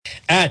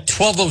At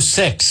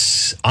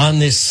 12:06 on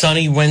this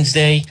sunny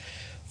Wednesday.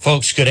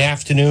 Folks, good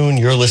afternoon.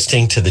 You're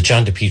listening to the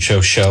John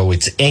DePetro Show.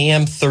 It's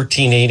AM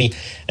 1380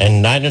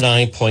 and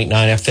 99.9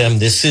 FM.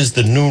 This is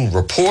the Noon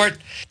Report.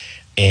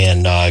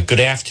 And good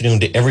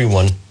afternoon to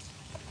everyone,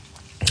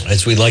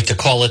 as we like to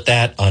call it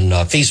that, on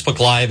Facebook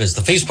Live. As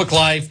the Facebook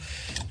Live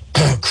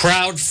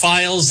crowd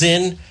files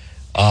in,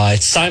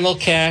 it's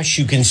simulcast.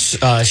 You can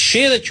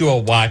share that you are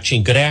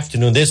watching. Good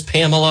afternoon. There's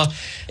Pamela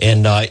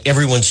and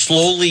everyone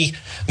slowly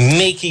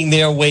making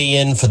their way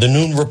in for the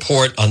Noon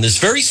Report on this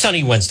very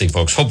sunny Wednesday,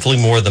 folks. Hopefully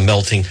more of the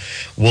melting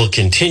will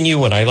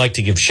continue. And I like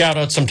to give shout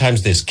outs.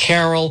 Sometimes there's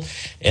Carol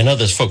and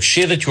others. Folks,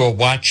 share that you are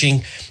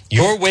watching.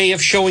 Your way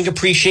of showing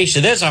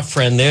appreciation. There's our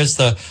friend. There's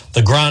the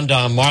Grand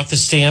Dame Martha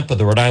Stamp of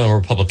the Rhode Island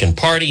Republican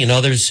Party and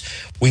others.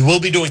 We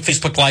will be doing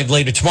Facebook Live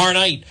later tomorrow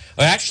night.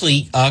 Or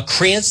actually,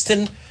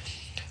 Cranston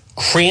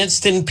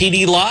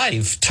PD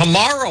Live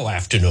tomorrow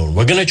afternoon.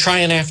 We're going to try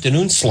an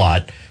afternoon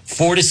slot,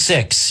 4 to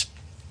 6.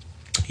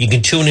 You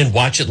can tune in,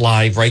 watch it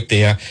live right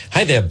there.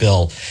 Hi there,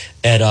 Bill.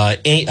 At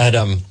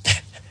the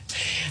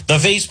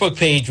Facebook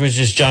page, which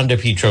is John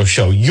DePetro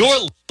Show.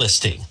 You're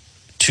listening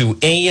to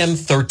AM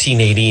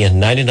 1380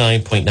 and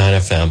 99.9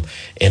 FM.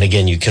 And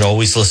again, you can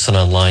always listen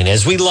online,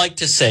 as we like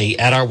to say,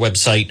 at our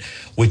website,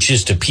 which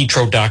is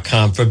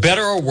DePetro.com. For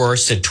better or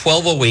worse, at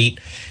 12:08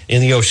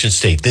 in the Ocean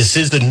State. This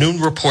is the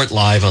Noon Report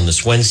live on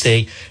this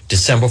Wednesday,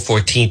 December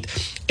 14th.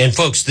 And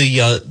folks,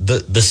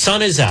 the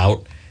sun is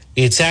out.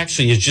 It's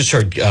actually, as just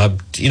heard,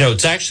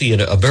 it's actually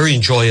a very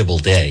enjoyable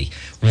day.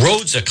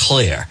 Roads are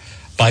clear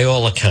by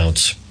all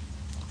accounts.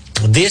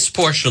 This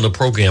portion of the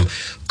program,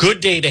 good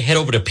day to head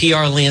over to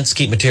PR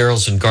Landscape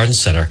Materials and Garden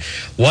Center.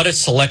 What a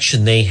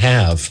selection they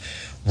have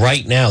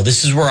right now.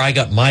 This is where I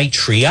got my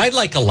tree. I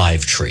like a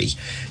live tree.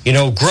 You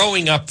know,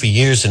 growing up for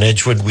years in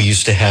Edgewood, we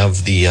used to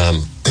have the,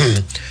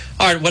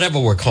 whatever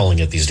we're calling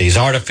it these days,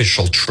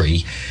 artificial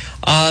tree.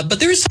 But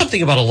there is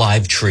something about a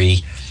live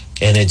tree.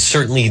 And it's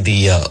certainly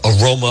the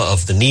aroma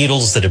of the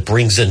needles that it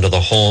brings into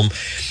the home.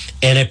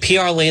 And at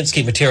PR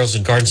Landscape Materials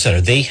and Garden Center,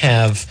 they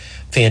have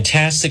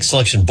fantastic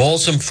selection.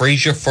 Balsam,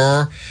 Fraser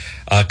fir,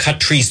 cut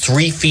trees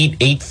 3 feet,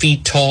 8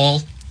 feet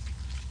tall.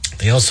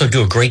 They also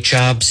do a great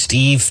job,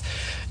 Steve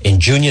and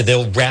Junior.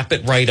 They'll wrap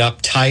it right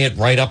up, tie it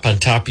right up on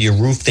top of your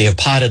roof. They have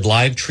potted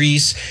live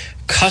trees,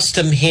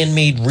 custom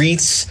handmade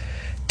wreaths,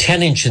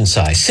 10 inch in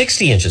size,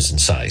 60 inches in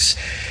size.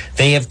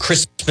 They have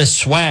Christmas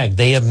swag.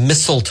 They have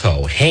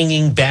mistletoe,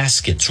 hanging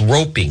baskets,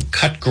 roping,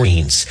 cut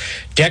greens,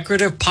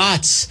 decorative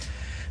pots,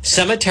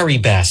 cemetery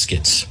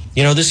baskets.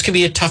 You know, this could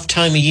be a tough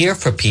time of year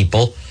for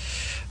people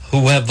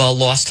who have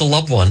lost a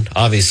loved one,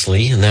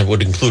 obviously, and that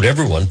would include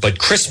everyone. But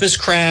Christmas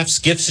crafts,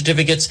 gift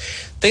certificates.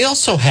 They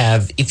also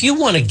have, if you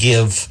want to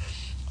give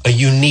a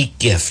unique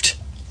gift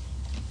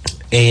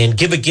and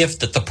give a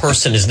gift that the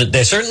person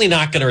they're certainly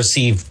not going to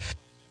receive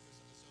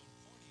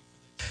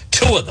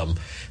two of them.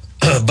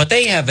 But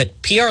they have at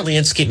PR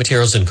Landscape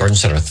Materials and Garden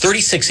Center,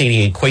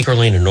 3688 Quaker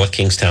Lane in North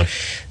Kingstown.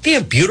 They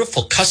have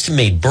beautiful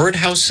custom-made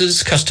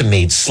birdhouses,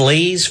 custom-made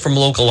sleighs from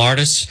local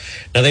artists.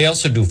 Now, they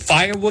also do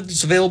firewood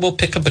that's available,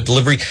 pickup and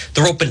delivery.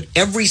 They're open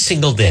every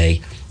single day.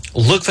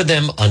 Look for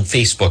them on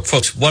Facebook.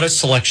 Folks, what a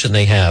selection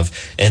they have.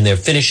 And their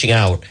finishing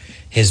out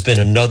has been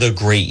another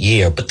great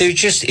year. But they're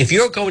just, if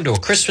you're going to a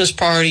Christmas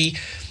party,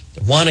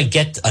 want to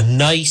get a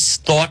nice,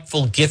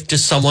 thoughtful gift to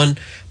someone,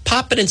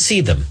 pop in and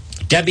see them.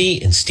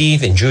 Debbie and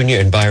Steve and Junior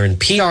and Byron,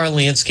 PR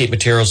Landscape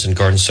Materials and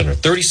Garden Center,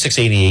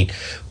 3688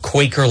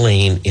 Quaker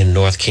Lane in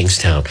North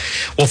Kingstown.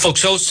 Well,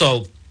 folks,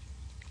 also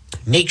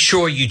make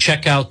sure you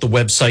check out the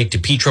website,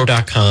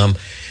 DePetro.com.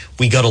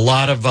 We got a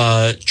lot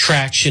of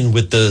traction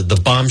with the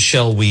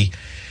bombshell we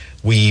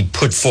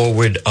put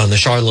forward on the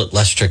Charlotte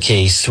Lester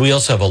case. We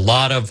also have a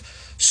lot of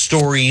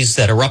stories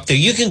that are up there.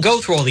 You can go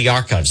through all the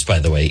archives, by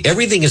the way.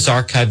 Everything is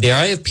archived there.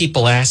 I have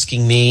people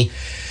asking me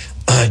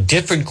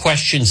different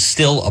questions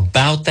still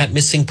about that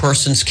missing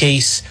persons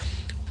case,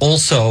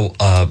 also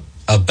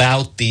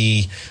about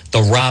the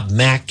Rob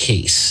Mack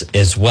case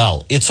as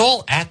well. It's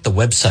all at the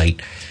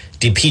website,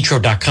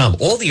 DePetro.com.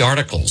 All the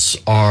articles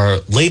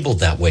are labeled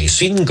that way,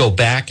 so you can go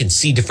back and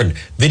see different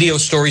video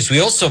stories. We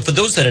also, for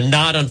those that are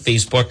not on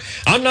Facebook,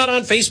 I'm not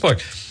on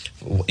Facebook.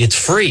 It's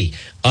free.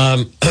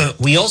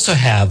 We also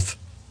have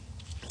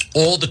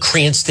all the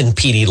Cranston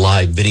PD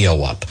Live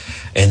video up,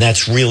 and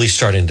that's really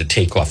starting to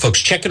take off. Folks,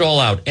 check it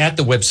all out at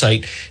the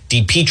website,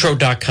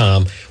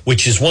 DePetro.com,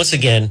 which is, once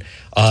again,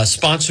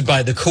 sponsored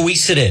by the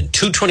Coesit Inn,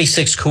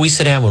 226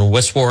 Coesit Avenue,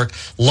 West Warwick.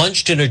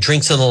 Lunch, dinner,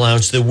 drinks in the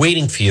lounge. They're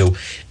waiting for you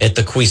at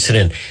the Coesit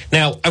Inn.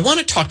 Now, I want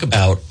to talk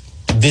about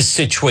this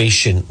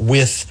situation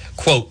with,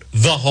 quote,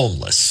 the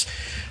homeless,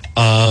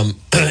 and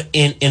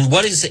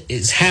what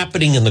is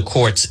happening in the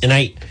courts. And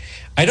I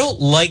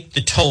don't like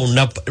the tone.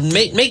 Now,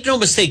 make no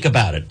mistake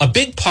about it. A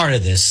big part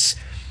of this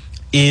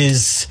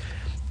is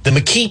the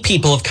McKee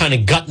people have kind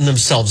of gotten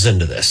themselves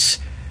into this.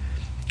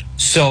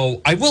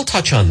 So I will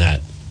touch on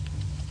that.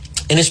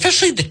 And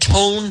especially the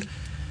tone,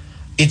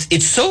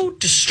 it's so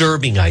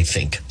disturbing, I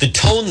think, the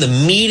tone the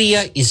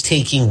media is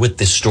taking with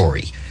this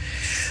story.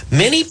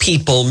 Many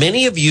people,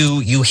 many of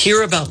you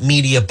hear about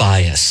media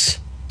bias.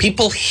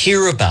 People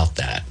hear about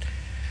that.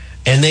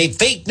 And they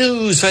fake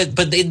news, right?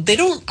 But they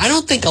don't, I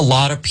don't think a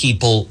lot of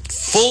people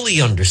fully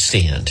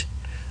understand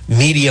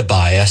media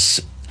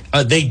bias.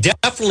 They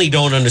definitely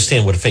don't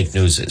understand what fake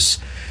news is.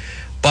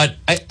 But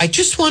I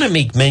just want to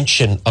make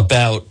mention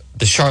about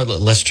the Charlotte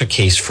Lester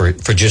case for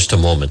just a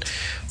moment.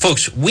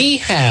 Folks, we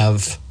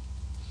have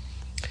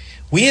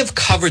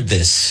covered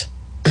this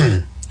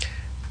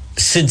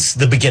since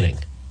the beginning.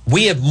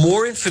 We have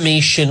more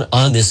information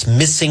on this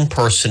missing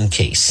person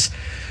case.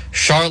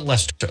 Charlotte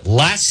Lester,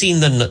 last seen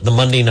the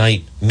Monday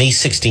night, May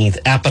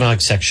 16th,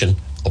 Apponaug section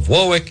of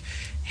Warwick,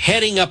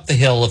 heading up the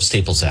hill of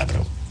Staples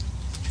Avenue.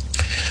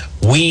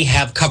 We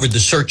have covered the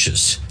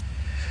searches.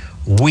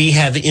 We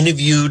have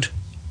interviewed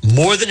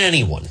more than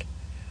anyone.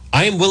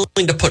 I am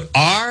willing to put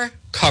our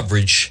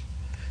coverage,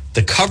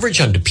 the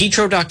coverage on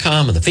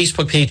DePetro.com and the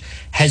Facebook page,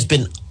 has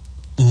been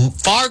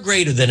far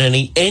greater than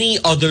any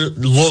other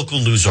local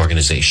news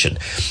organization.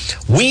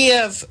 We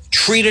have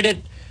treated it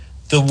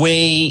the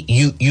way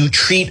you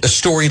treat a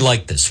story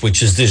like this,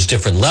 which is there's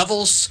different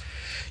levels.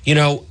 You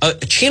know,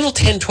 Channel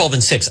 10, 12,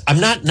 and 6, I'm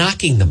not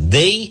knocking them.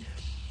 They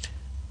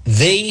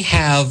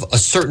have a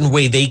certain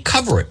way they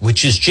cover it,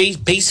 which is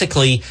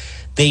basically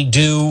they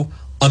do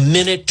a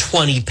minute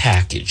 20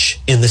 package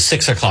in the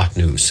 6 o'clock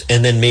news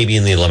and then maybe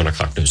in the 11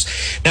 o'clock news.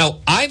 Now,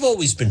 I've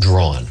always been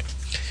drawn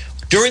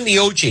during the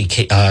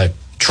OJ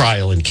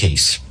trial and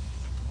case.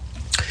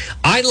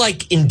 I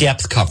like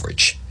in-depth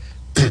coverage.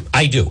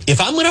 I do. If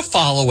I'm going to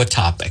follow a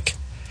topic,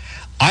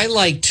 I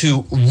like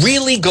to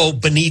really go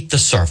beneath the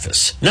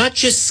surface, not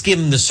just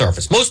skim the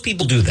surface. Most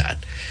people do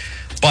that.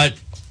 But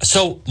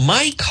so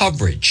my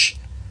coverage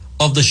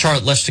of the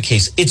Charlotte Lester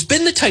case, it's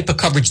been the type of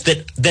coverage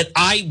that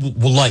I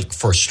will like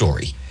for a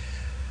story,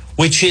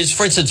 which is,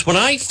 for instance, when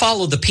I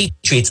follow the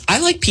Patriots, I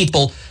like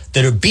people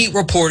that are beat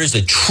reporters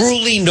that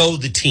truly know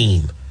the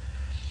team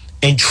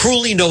and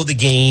truly know the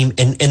game,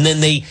 and then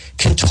they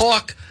can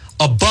talk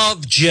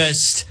above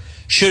just,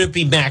 should it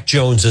be Mac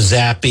Jones or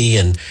Zappy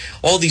and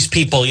all these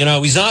people, you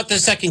know, he's not the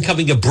second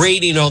coming of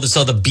Brady and all this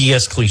other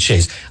BS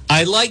cliches.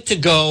 I like to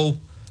go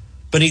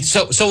beneath.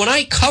 So when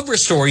I cover a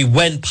story,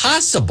 when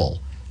possible,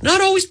 not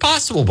always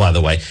possible, by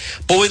the way,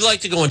 but we'd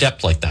like to go in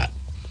depth like that.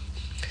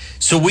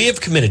 So we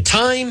have committed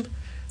time,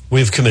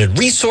 we've committed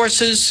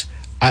resources,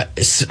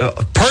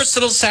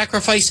 personal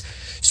sacrifice.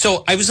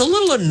 So I was a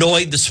little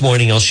annoyed this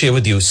morning, I'll share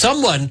with you.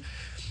 Someone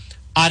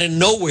out of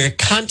nowhere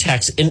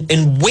contacts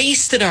and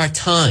wasted our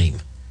time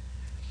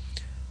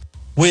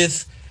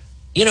with,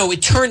 you know,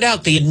 it turned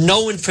out they had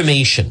no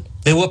information.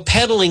 They were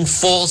peddling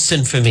false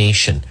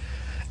information,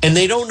 and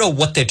they don't know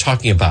what they're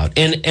talking about.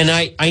 And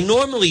I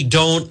normally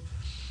don't,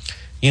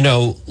 you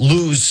know,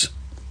 lose,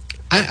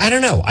 I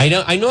don't know.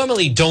 I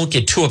normally don't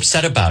get too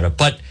upset about it,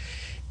 but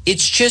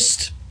it's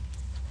just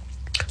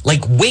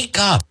like, wake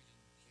up.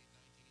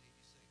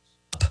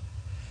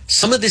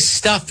 Some of this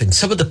stuff and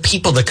some of the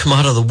people that come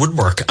out of the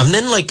woodwork, I'm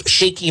then like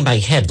shaking my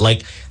head.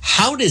 Like,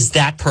 how does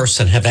that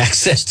person have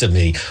access to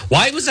me?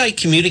 Why was I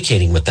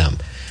communicating with them?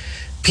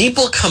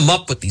 People come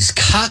up with these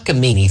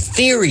cockamamie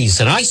theories,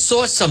 and I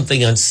saw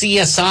something on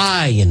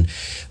CSI,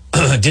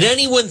 and did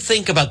anyone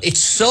think about it?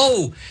 It's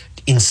so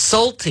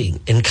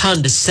insulting and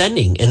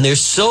condescending, and they're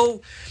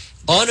so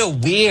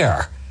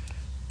unaware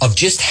of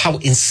just how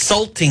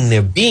insulting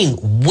they're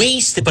being.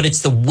 Wasted, but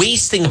it's the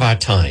wasting of our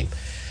time.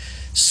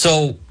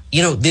 So,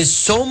 you know, there's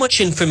so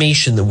much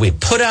information that we've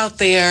put out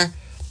there,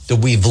 that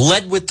we've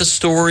led with the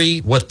story,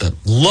 what the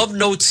love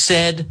note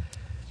said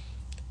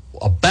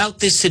about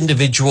this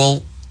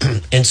individual.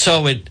 And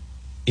so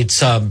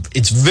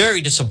it's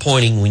very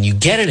disappointing when you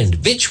get an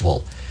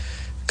individual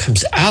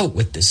comes out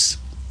with this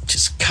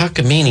just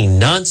cockamamie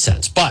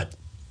nonsense. But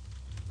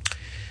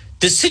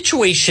the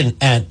situation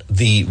at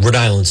the Rhode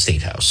Island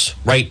State House,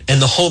 right,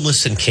 and the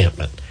homeless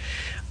encampment,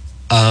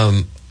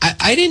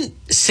 I didn't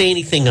say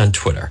anything on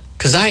Twitter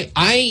because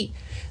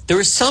there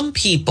are some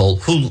people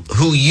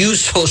who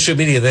use social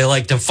media. They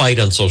like to fight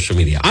on social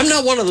media. I'm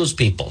not one of those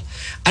people.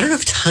 I don't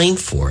have time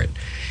for it.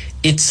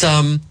 It's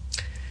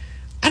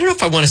I don't know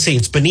if I want to say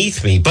it's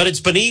beneath me, but it's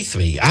beneath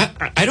me.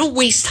 I don't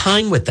waste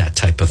time with that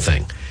type of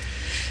thing.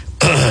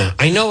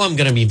 I know I'm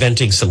going to be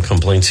venting some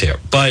complaints here,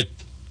 but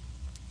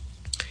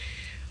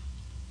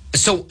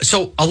so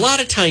a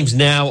lot of times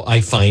now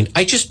I find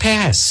I just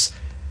pass.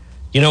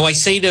 You know, I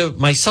say to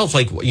myself,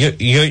 like,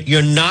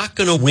 you're not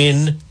going to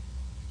win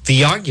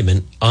the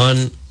argument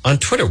on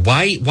Twitter.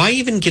 Why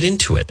even get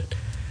into it?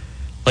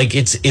 Like,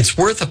 it's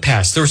worth a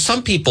pass. There are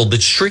some people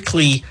that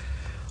strictly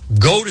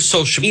go to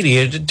social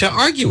media to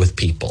argue with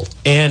people,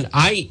 and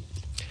I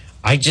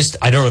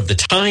don't have the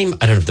time.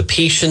 I don't have the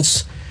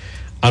patience.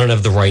 I don't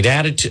have the right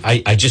attitude.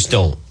 I just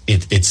don't.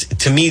 It's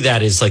to me,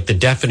 that is like the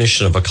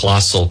definition of a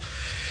colossal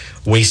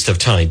waste of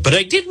time. But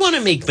I did want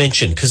to make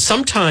mention, because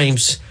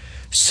sometimes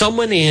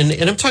someone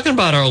and I'm talking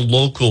about our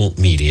local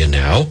media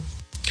now,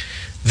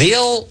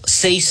 they'll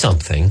say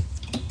something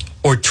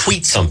or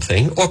tweet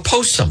something or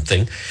post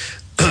something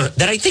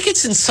that I think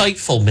it's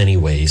insightful in many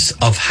ways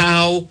of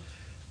how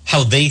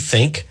how they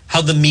think,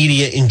 how the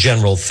media in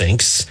general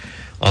thinks,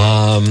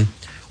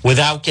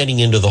 without getting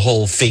into the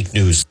whole fake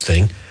news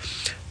thing.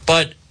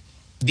 But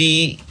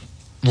the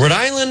Rhode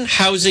Island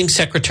Housing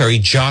Secretary,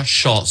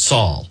 Josh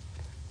Saul,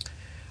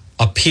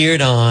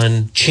 appeared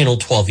on Channel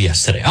 12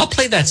 yesterday. I'll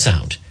play that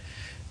sound.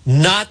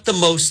 Not the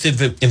most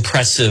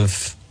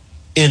impressive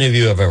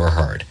interview I've ever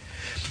heard.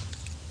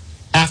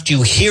 After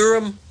you hear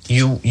him,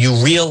 you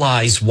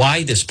realize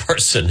why this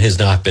person has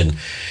not been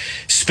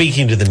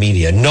speaking to the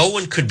media. No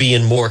one could be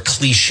in more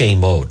cliche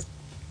mode.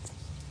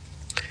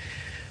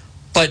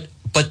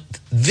 But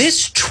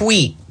this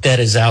tweet that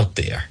is out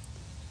there,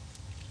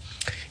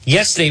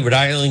 yesterday, Rhode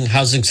Island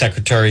Housing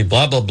Secretary,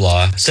 blah, blah,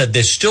 blah, said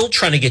they're still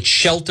trying to get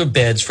shelter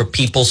beds for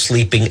people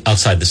sleeping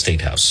outside the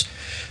State House.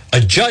 A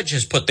judge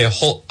has put a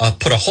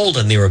hold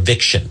on their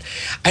eviction.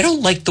 I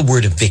don't like the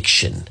word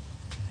eviction.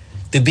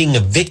 They're being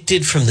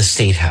evicted from the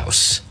State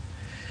House.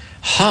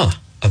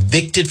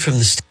 Evicted from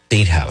the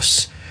State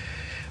House.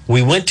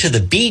 We went to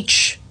the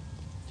beach,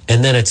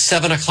 and then at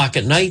 7 o'clock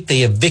at night,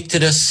 they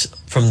evicted us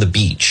from the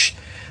beach.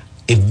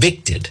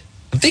 Evicted.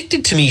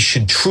 Evicted to me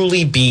should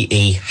truly be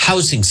a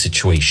housing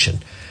situation,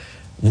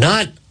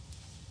 not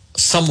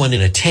someone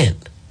in a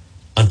tent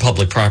on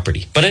public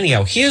property. But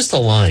anyhow, here's the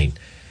line.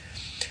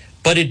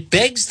 But it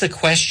begs the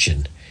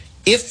question,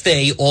 if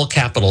they, all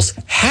capitals,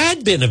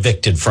 had been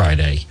evicted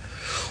Friday,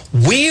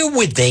 where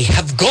would they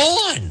have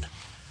gone?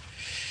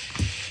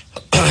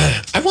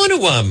 I want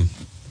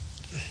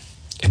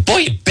to,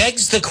 boy, it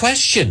begs the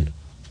question.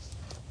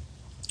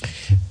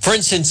 For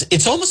instance,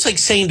 it's almost like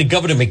saying to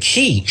Governor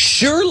McKee,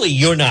 surely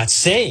you're not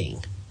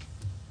saying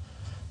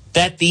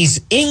that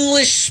these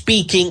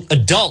English-speaking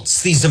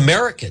adults, these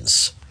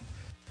Americans,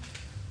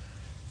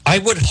 I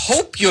would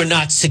hope you're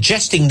not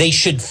suggesting they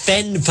should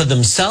fend for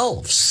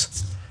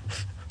themselves.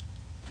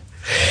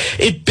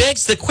 It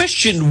begs the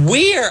question,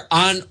 where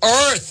on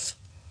earth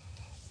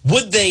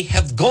would they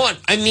have gone?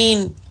 I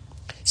mean,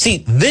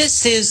 see,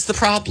 this is the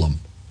problem.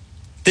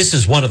 This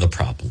is one of the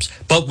problems.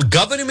 But with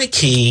Governor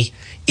McKee,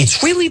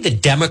 it's really the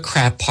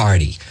Democrat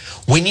Party.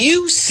 When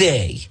you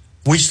say,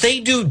 which they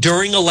do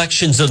during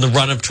elections and the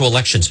run-up to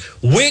elections,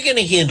 we're going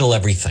to handle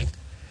everything.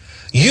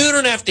 You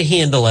don't have to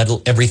handle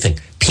everything.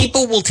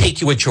 People will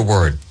take you at your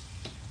word.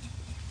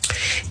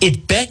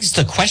 It begs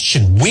the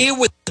question, where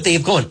would they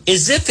have gone?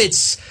 As if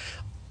it's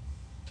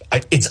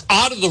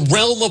out of the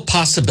realm of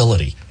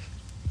possibility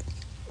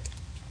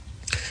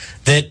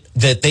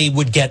that they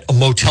would get a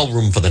motel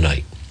room for the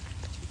night,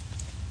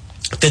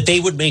 that they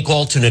would make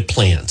alternate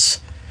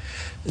plans,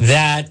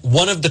 that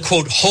one of the,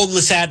 quote,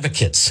 homeless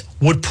advocates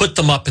would put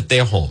them up at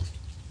their home,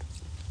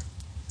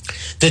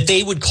 that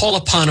they would call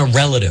upon a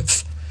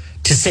relative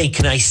to say,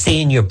 can I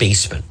stay in your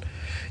basement?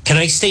 Can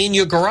I stay in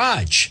your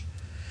garage?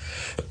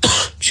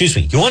 Excuse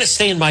me. You want to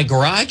stay in my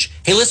garage?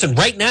 Hey, listen,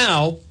 right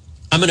now,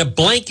 I'm in a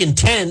blanket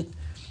tent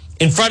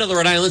in front of the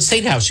Rhode Island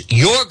State House.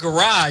 Your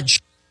garage,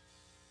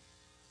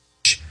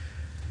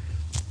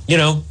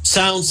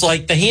 sounds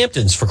like the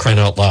Hamptons, for crying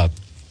out loud.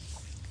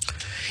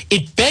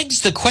 It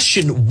begs the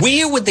question,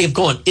 where would they have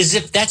gone? As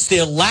if that's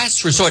their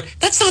last resort.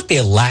 That's not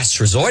their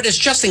last resort. As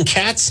Justin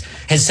Katz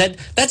has said,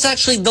 that's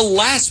actually the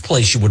last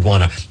place you would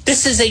want to.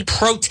 This is a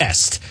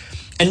protest.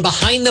 And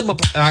behind them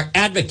are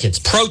advocates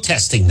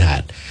protesting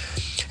that.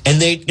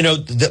 And they,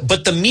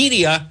 but the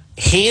media,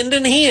 hand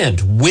in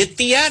hand with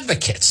the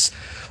advocates,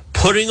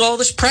 putting all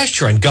this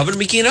pressure on Governor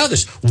McKee and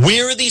others.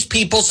 Where are these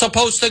people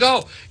supposed to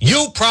go?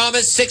 You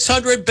promised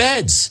 600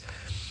 beds.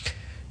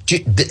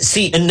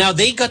 See, and now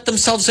they got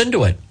themselves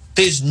into it.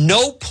 There's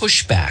no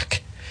pushback.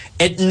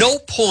 At no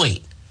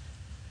point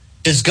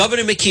does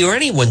Governor McKee or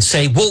anyone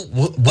say, well,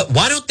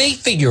 why don't they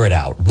figure it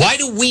out? Why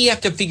do we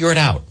have to figure it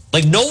out?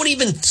 Like, no one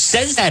even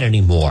says that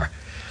anymore.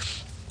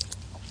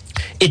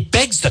 It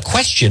begs the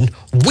question,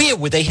 where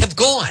would they have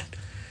gone?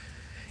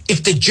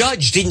 If the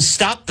judge didn't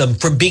stop them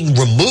from being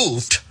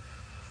removed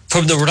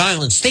from the Rhode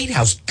Island State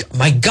House,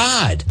 my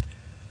God,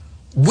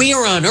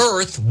 where on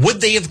earth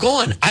would they have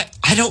gone?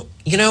 I don't,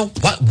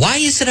 why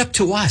is it up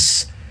to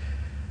us?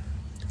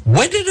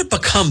 When did it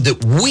become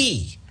that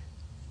we,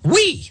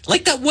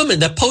 like that woman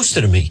that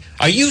posted to me,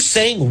 are you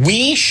saying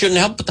we shouldn't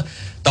help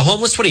the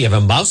homeless? What do you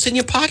have, a mouse in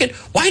your pocket?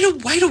 Why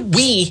do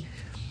we,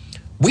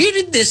 where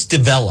did this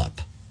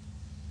develop?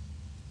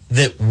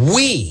 That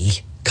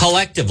we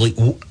collectively,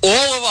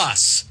 all of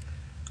us,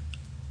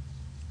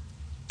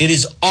 it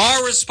is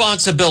our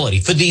responsibility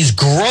for these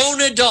grown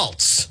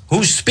adults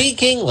who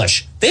speak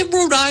English, they're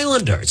Rhode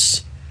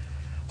Islanders,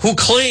 who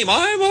claim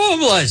I'm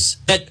homeless,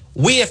 that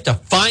we have to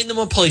find them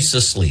a place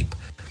to sleep.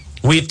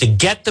 We have to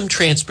get them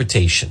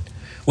transportation.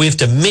 We have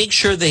to make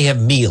sure they have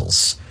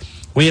meals.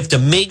 We have to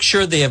make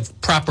sure they have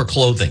proper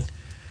clothing.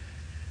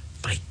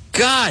 My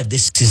God,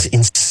 this is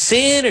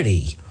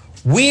insanity.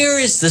 Where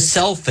is the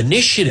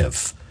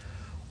self-initiative?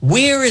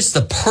 Where is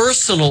the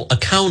personal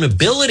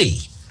accountability?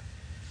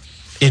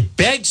 It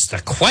begs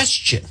the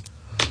question,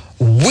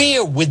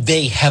 where would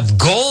they have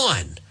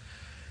gone?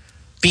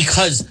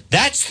 Because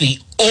that's the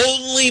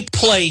only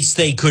place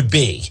they could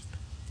be,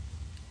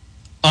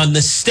 on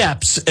the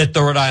steps at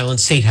the Rhode Island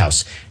State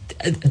House.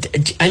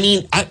 I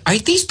mean, are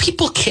these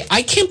people,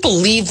 I can't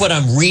believe what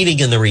I'm reading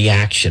in the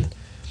reaction.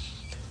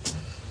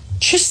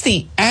 Just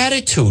the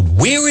attitude.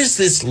 Where is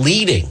this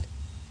leading?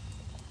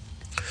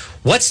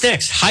 What's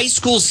next? High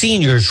school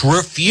seniors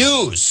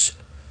refuse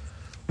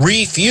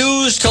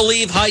to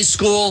leave high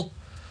school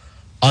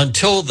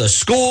until the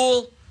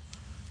school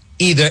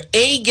either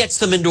A, gets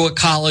them into a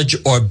college,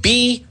 or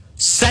B,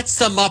 sets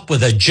them up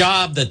with a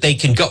job that they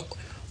can go.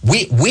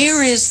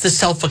 Where is the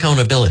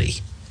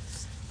self-accountability?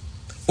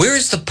 Where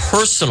is the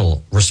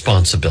personal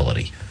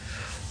responsibility?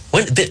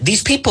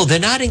 These people, they're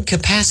not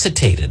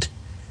incapacitated.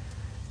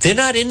 They're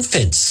not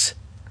infants.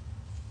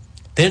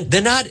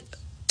 They're not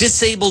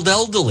disabled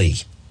elderly.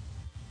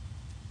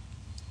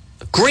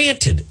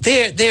 Granted,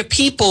 they're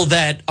people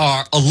that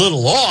are a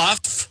little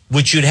off,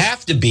 which you'd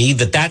have to be,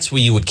 that's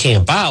where you would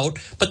camp out,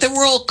 but they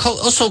were all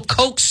also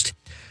coaxed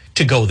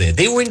to go there.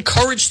 They were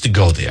encouraged to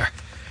go there.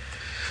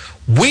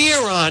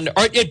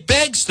 It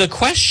begs the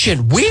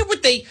question, where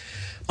would they,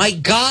 my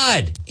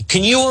God,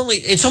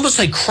 it's almost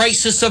like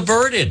crisis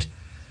averted.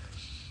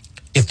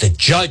 If the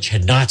judge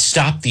had not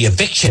stopped the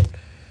eviction,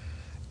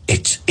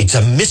 it's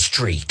a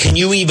mystery. Can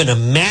you even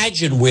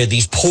imagine where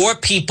these poor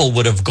people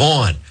would have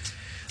gone?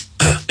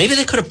 Maybe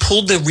they could have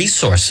pooled their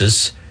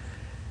resources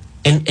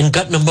and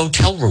gotten a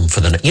motel room for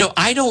the night.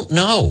 I don't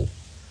know.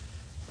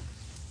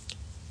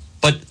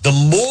 But the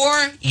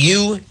more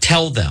you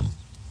tell them,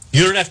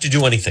 you don't have to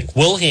do anything.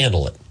 We'll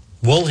handle it.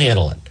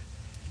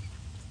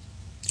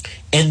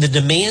 And the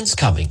demand's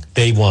coming.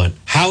 They want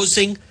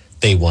housing.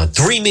 They want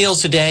 3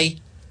 meals a day.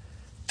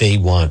 They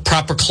want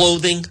proper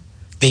clothing.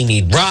 They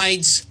need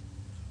rides.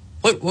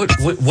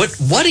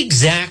 What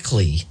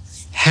exactly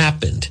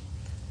happened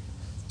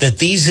that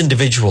these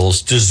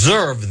individuals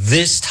deserve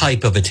this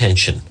type of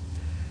attention?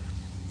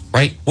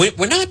 Right?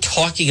 We're not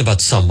talking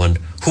about someone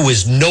who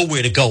has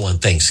nowhere to go on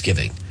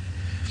Thanksgiving.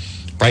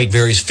 Right?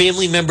 Various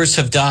family members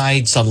have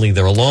died. Suddenly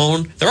they're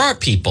alone. There are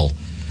people.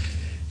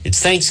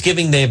 It's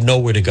Thanksgiving. They have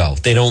nowhere to go.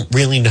 They don't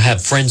really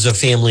have friends or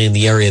family in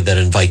the area that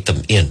invite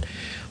them in.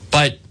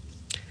 But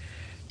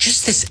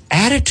just this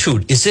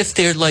attitude as if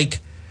they're like,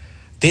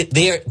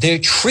 they're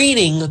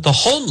treating the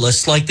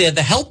homeless like they're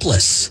the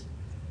helpless.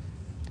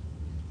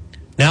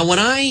 Now, when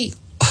I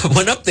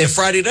went up there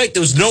Friday night,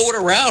 there was no one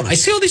around. I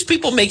see all these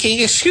people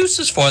making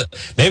excuses for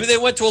it. Maybe they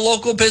went to a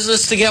local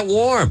business to get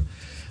warm.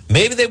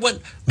 Maybe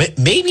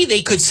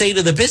they could say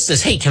to the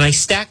business, hey, can I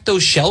stack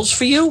those shelves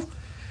for you?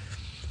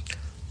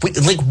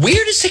 Like,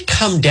 where does it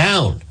come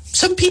down?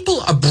 Some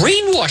people are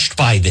brainwashed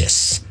by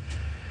this.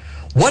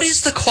 What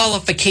is the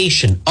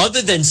qualification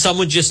other than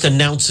someone just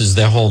announces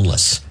they're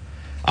homeless?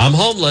 I'm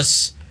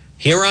homeless.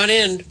 Here on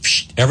in,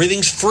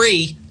 everything's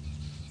free.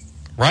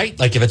 Right?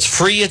 Like, if it's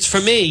free, it's for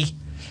me.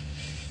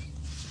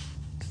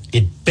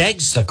 It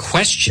begs the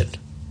question,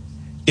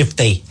 if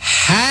they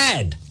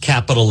had,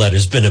 capital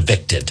letters, been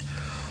evicted,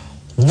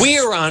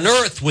 where on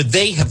earth would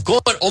they have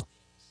gone?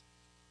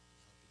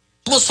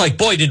 Almost like,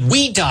 boy, did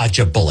we dodge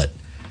a bullet.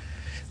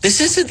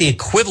 This isn't the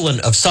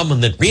equivalent of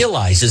someone that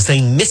realizes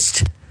they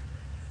missed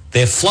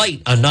their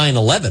flight on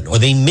 9/11, or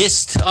they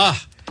missed,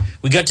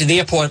 we got to the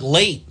airport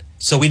late,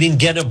 so we didn't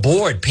get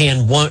aboard Pan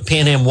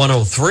Am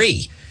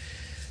 103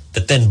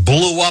 that then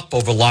blew up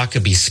over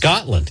Lockerbie,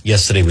 Scotland.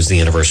 Yesterday was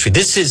the anniversary.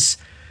 This is,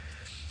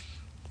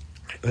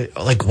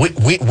 like,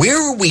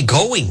 where are we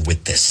going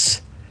with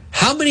this?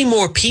 How many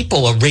more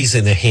people are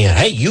raising their hand?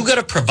 Hey, you got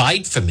to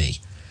provide for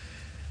me.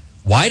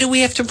 Why do we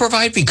have to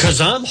provide?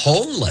 Because I'm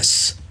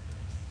homeless.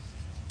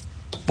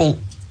 Well,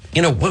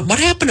 what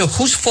happened to,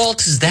 whose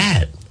fault is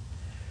that?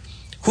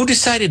 Who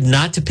decided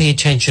not to pay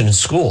attention in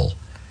school?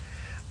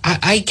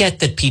 I get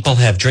that people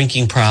have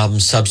drinking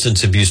problems,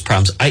 substance abuse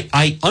problems.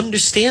 I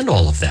understand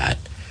all of that.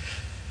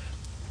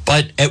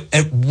 But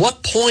at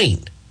what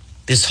point,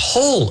 this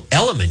whole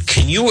element,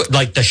 can you,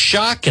 like the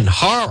shock and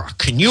horror,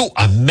 can you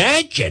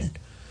imagine?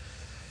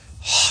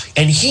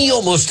 And he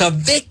almost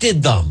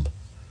evicted them.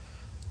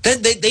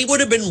 Then they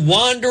would have been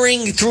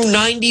wandering through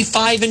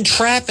 95 in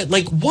traffic.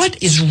 Like,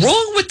 what is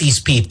wrong with these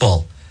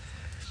people?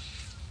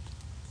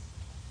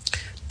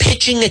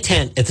 Pitching a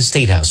tent at the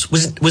State House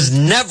was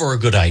never a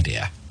good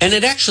idea. And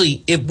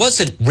it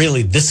wasn't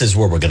really, this is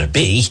where we're going to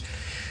be.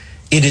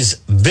 It is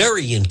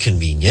very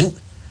inconvenient.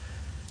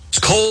 It's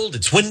cold,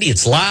 it's windy,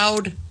 it's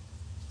loud.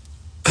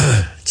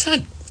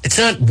 It's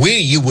not where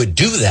you would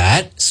do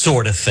that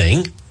sort of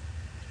thing.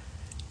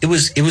 It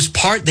was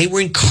they were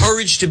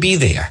encouraged to be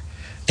there.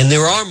 And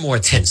there are more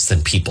tents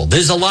than people.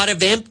 There's a lot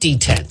of empty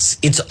tents.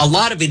 A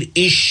lot of it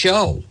is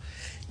show.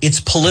 It's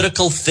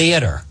political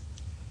theater.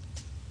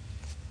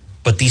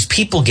 But these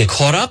people get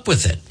caught up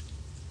with it.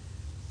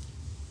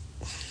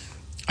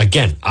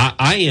 Again,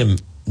 I am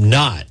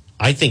not.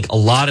 I think a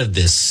lot of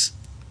this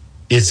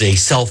is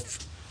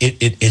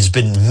it has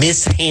been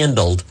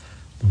mishandled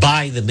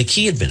by the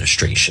McKee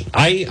administration.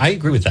 I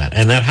agree with that.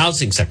 And that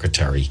housing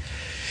secretary,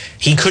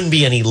 he couldn't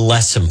be any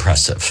less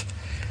impressive.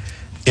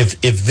 If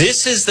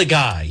this is the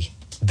guy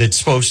that's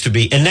supposed to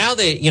be, and now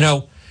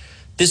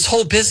this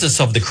whole business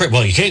of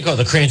you can't go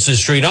to the Cranston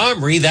Street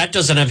Armory. That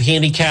doesn't have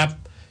handicap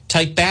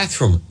type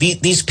bathroom.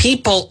 These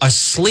people are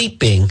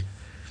sleeping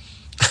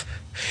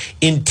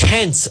in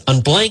tents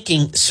on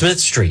blanking Smith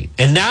Street.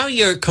 And now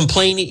you're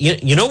complaining,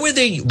 you know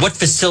what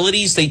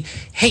facilities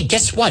hey,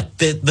 guess what?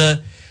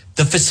 The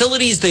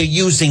facilities they're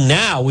using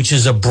now, which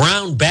is a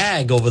brown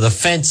bag over the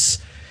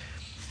fence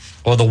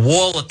or the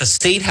wall at the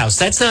State House,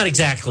 that's not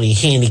exactly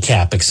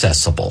handicap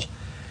accessible.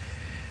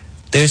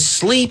 They're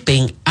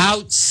sleeping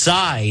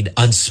outside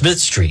on Smith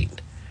Street.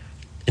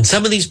 And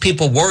some of these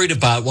people worried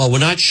about, well, we're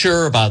not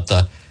sure about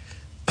the...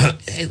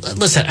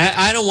 Listen,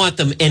 I don't want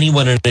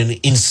anyone in an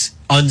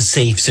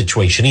unsafe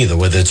situation either,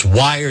 whether it's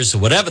wires or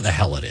whatever the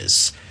hell it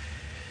is.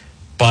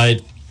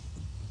 But,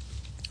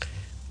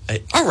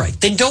 all right,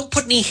 then don't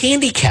put any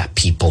handicap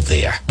people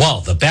there.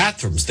 Well, the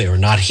bathrooms there are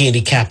not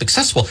handicap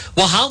accessible.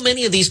 Well, how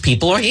many of these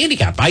people are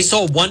handicapped? I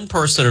saw one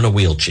person in a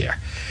wheelchair.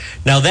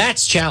 Now,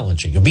 that's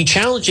challenging. It'll be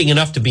challenging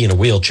enough to be in a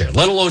wheelchair,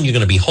 let alone you're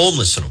going to be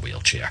homeless in a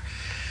wheelchair.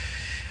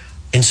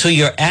 And so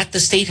you're at the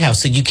State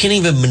House and you can't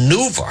even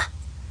maneuver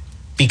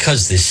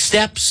because there's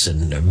steps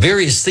and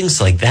various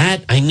things like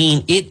that. I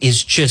mean, it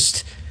is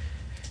just,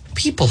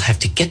 people have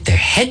to get their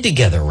head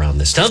together around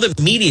this. Now the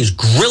media is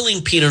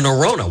grilling Peter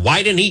Noronha.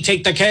 Why didn't he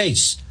take the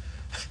case?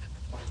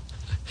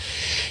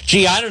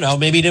 Gee, I don't know.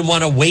 Maybe he didn't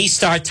want to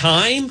waste our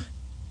time.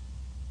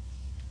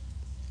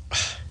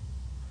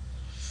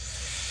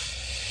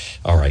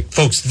 All right,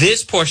 folks,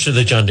 this portion of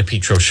the John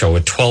DePetro show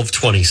at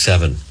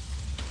 12:27.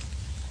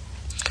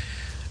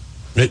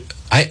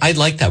 I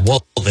like that.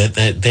 Well,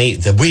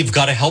 we've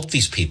got to help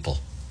these people.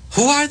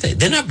 Who are they?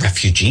 They're not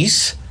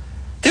refugees.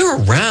 They're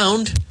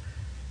around.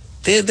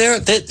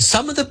 They're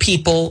some of the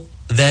people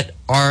that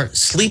are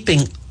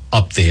sleeping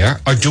up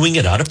there are doing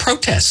it out of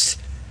protest.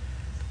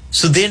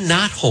 So they're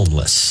not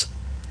homeless.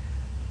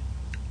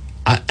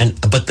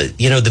 But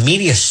the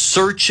media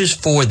searches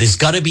for, there's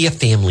got to be a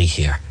family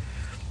here.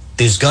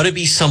 There's got to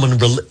be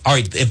someone. All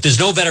right, if there's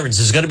no veterans,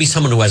 there's got to be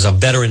someone who has a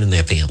veteran in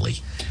their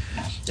family.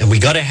 And we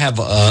got to have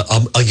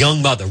a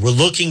young mother. We're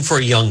looking for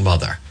a young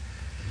mother.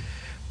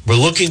 We're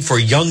looking for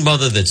a young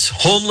mother that's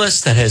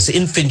homeless, that has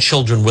infant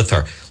children with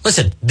her.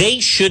 Listen, they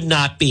should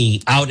not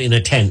be out in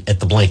a tent at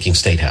the blanking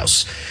State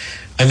House.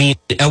 I mean,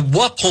 at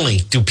what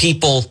point do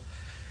people...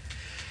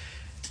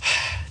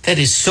 That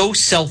is so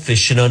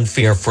selfish and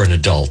unfair for an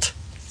adult.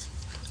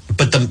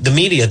 But the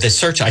media, the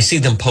search, I see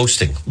them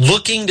posting,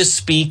 looking to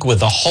speak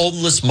with a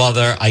homeless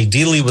mother,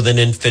 ideally with an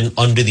infant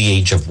under the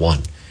age of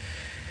 1.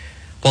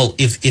 Well,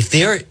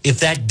 if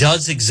that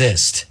does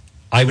exist,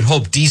 I would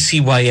hope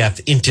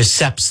DCYF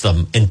intercepts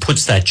them and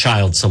puts that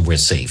child somewhere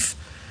safe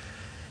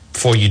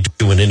before you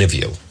do an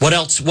interview. What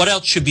else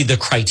should be the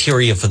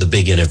criteria for the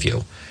big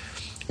interview?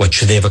 What,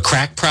 should they have a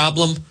crack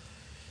problem?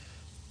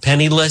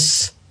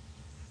 Penniless?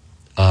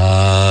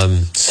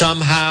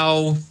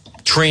 Somehow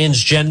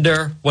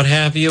transgender, what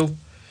have you?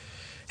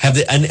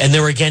 And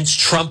they're against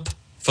Trump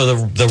for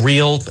the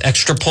real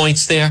extra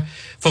points there?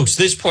 Folks,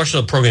 this portion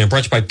of the program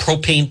brought to you by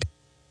Propane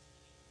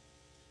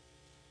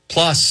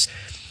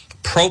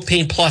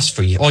Plus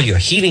for you, all your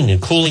heating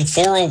and cooling.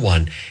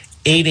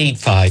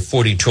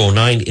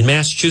 401-885-4209 in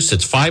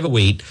Massachusetts,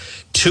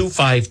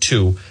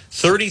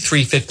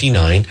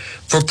 508-252-3359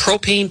 for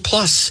Propane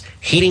Plus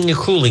heating and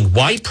cooling.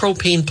 Why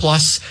Propane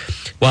Plus?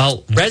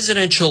 Well,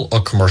 residential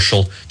or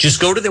commercial, just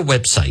go to their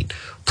website,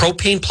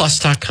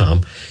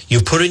 propaneplus.com.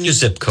 You put in your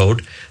zip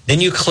code, then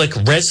you click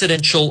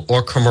residential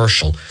or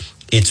commercial.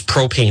 It's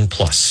Propane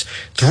Plus.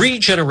 3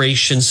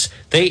 generations.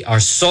 They are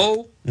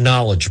so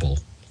knowledgeable.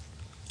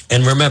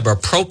 And remember,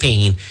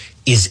 propane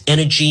is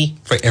energy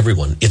for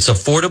everyone. It's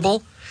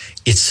affordable,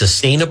 it's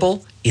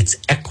sustainable, it's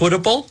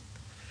equitable,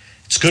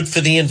 it's good for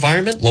the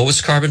environment,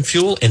 lowest carbon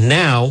fuel, and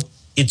now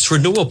it's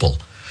renewable.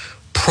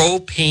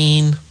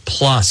 Propane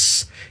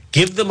Plus.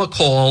 Give them a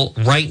call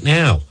right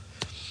now.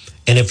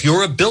 And if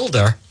you're a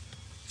builder,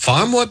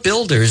 far more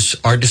builders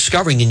are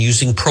discovering and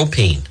using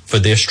propane for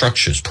their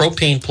structures.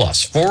 Propane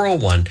Plus,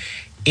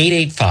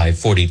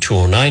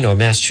 401-885-4209 or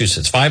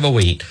Massachusetts,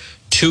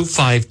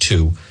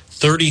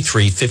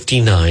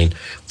 508-252-3359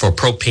 for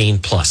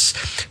Propane Plus.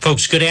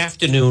 Folks, good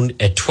afternoon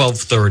at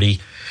 12:30.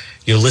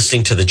 You're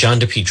listening to the John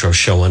DePetro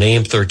Show on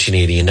AM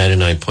 1380 and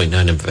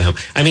 99.9 FM.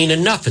 I mean,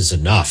 enough is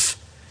enough.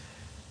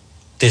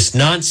 This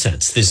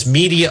nonsense, this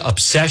media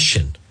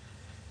obsession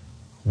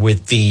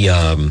with the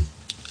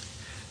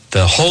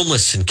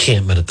homeless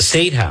encampment at the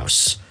State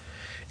House.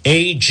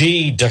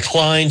 AG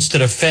declines to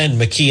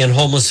defend McKeon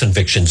homeless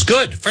evictions.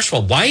 Good. First of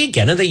all, why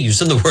again are they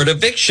using the word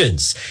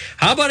evictions?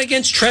 How about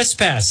against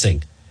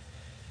trespassing?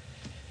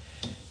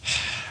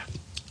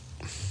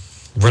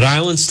 Rhode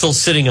Island's still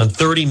sitting on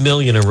 $30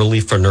 million in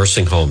relief for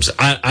nursing homes.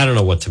 I don't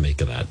know what to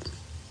make of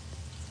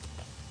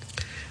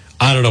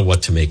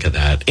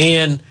that.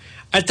 And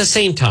at the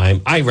same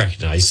time, I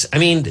recognize, I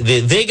mean,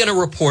 they're going to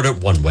report it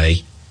one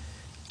way.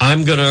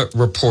 I'm going to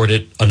report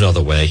it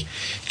another way.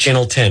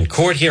 Channel 10,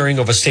 court hearing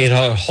of a state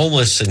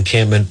homeless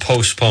encampment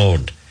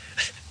postponed.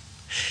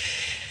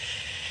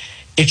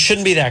 It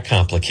shouldn't be that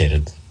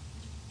complicated.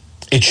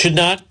 It should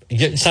not.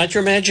 It's not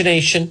your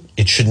imagination.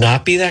 It should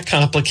not be that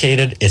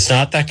complicated. It's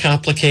not that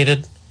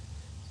complicated.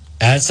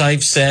 as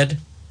I've said,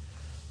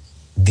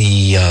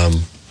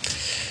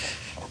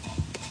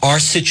 our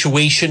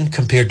situation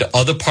compared to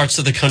other parts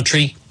of the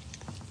country,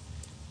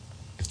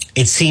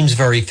 it seems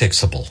very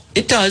fixable.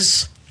 It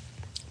does.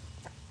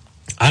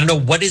 I don't know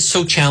what is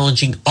so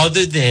challenging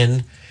other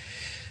than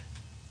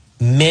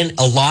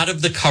a lot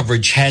of the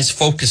coverage has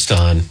focused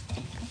on,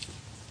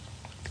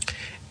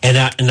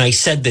 and I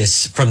said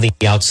this from the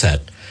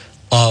outset,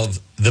 of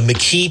the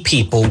McKee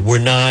people were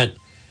not,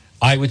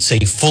 I would say,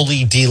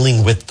 fully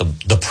dealing with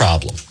the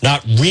problem,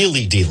 not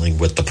really dealing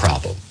with the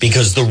problem,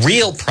 because the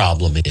real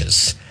problem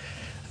is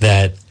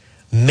that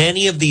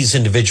many of these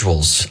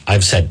individuals,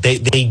 I've said,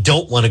 they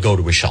don't want to go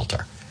to a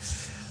shelter.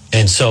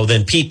 And so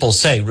then people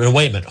say,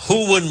 wait a minute,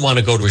 who wouldn't want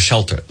to go to a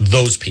shelter?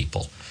 Those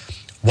people.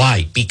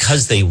 Why?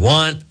 Because they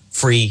want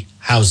free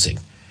housing.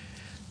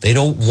 They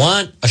don't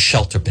want a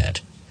shelter bed.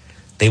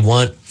 They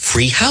want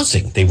free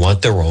housing. They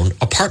want their own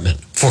apartment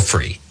for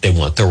free. They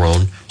want their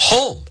own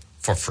home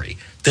for free.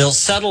 They'll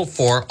settle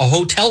for a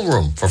hotel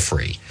room for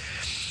free.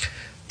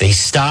 They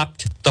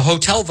stopped the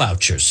hotel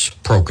vouchers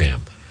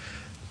program.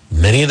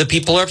 Many of the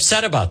people are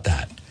upset about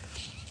that.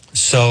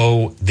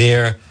 So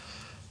they're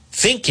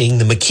thinking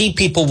the McKee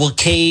people will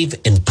cave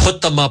and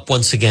put them up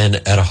once again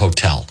at a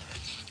hotel.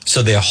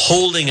 So they're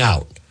holding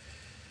out.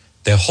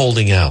 They're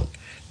holding out.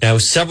 Now,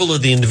 several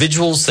of the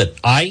individuals that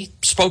I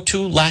spoke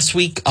to last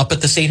week up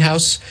at the State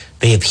House,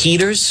 they have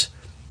heaters.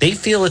 They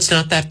feel it's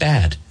not that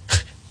bad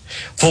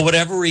for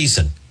whatever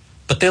reason.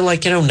 But they're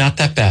like, not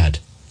that bad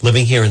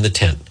living here in the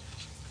tent.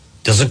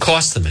 Doesn't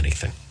cost them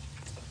anything.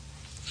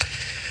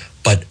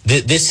 But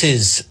this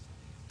is,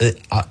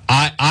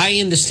 I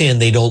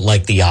understand they don't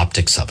like the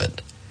optics of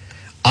it.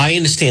 I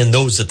understand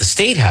those at the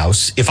State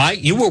House. If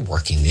you were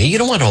working there, you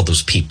don't want all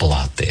those people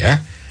out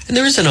there. And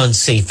there is an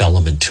unsafe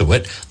element to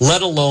it,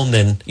 let alone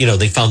then,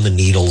 they found the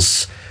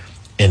needles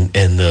and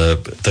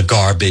the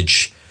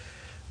garbage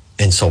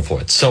and so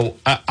forth. So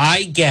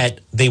I get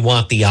they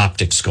want the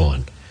optics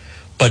gone.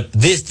 But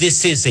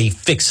this is a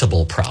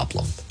fixable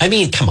problem. I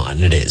mean, come on,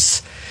 it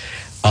is.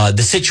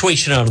 The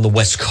situation out on the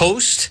West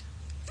Coast,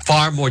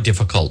 far more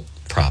difficult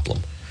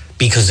problem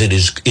because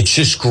it's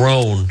just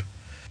grown.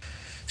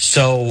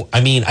 So,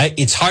 I mean,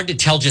 it's hard to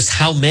tell just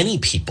how many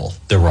people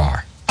there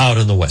are out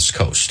on the West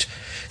Coast.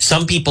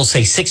 Some people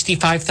say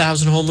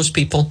 65,000 homeless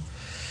people.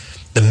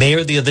 The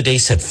mayor the other day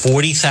said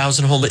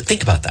 40,000 homeless.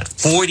 Think about that.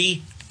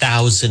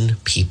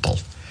 40,000 people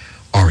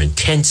are in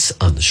tents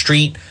on the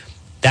street.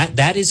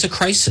 That is a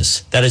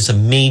crisis. That is a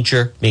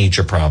major,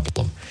 major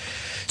problem.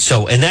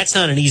 So, and that's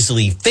not an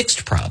easily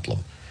fixed problem.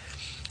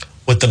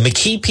 What the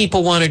McKee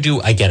people want to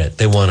do, I get it.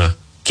 They want to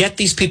get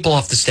these people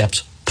off the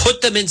steps,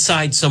 put them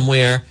inside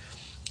somewhere.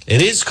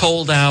 It is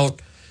cold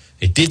out.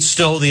 It did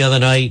snow the other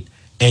night,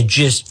 and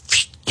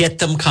just get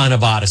them kind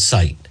of out of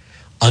sight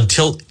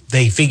until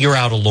they figure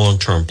out a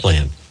long-term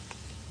plan.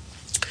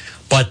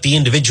 But the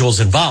individuals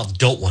involved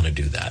don't want to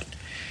do that.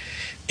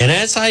 And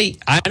as I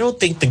don't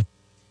think the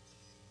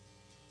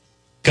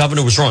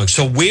governor was wrong.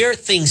 So where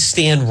things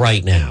stand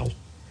right now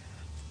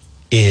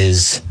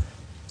is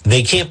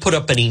they can't put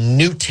up any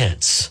new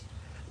tents,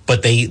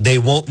 but they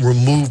won't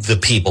remove the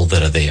people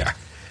that are there.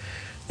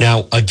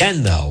 Now,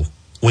 again, though,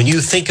 when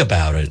you think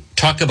about it,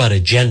 talk about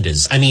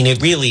agendas, I mean,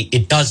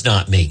 it does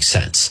not make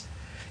sense.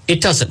 It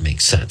doesn't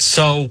make sense.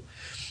 So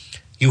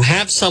you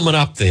have someone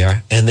up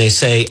there and they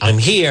say, I'm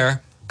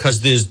here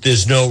because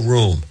there's no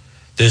room.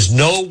 There's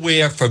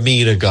nowhere for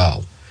me to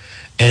go.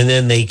 And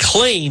then they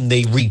claim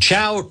they reach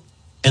out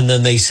and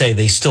then they say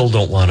they still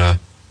don't want to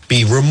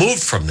be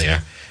removed from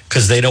there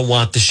because they don't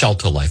want the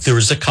shelter life. There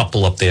is a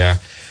couple up there.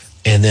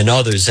 And then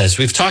others, as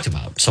we've talked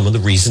about, some of the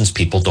reasons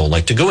people don't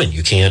like to go in.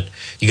 You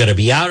got to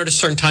be out at a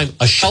certain time.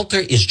 A shelter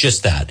is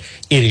just that.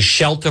 It is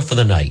shelter for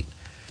the night.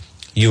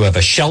 You have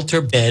a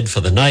shelter bed for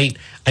the night.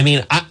 I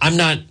mean, I'm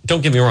not,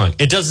 don't get me wrong.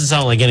 It doesn't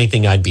sound like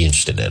anything I'd be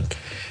interested in.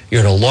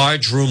 You're in a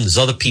large room. There's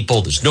other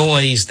people. There's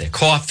noise. They're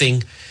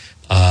coughing.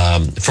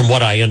 From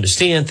what I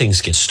understand,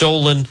 things get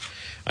stolen.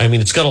 I mean,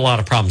 it's got a lot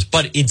of problems,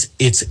 but it's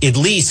at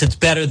least it's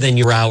better than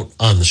you're out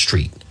on the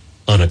street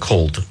on a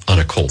cold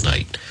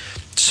night.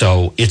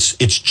 So it's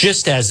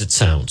just as it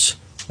sounds,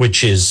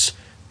 which is,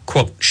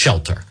 quote,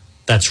 shelter.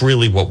 That's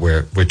really what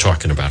we're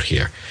talking about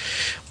here.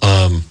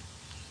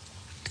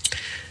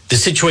 The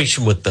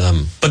situation with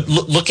them, but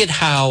look at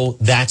how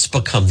that's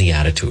become the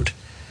attitude.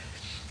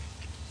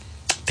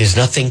 There's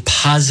nothing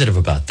positive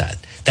about that.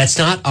 That's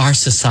not our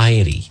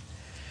society.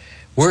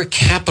 We're a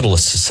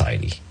capitalist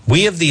society.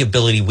 We have the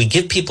ability, we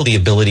give people the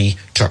ability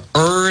to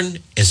earn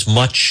as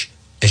much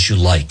as you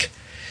like.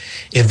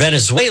 In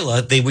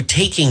Venezuela, they were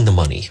taking the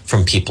money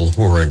from people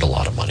who earned a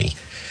lot of money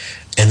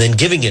and then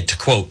giving it to,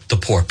 quote, the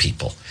poor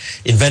people.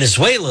 In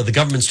Venezuela, the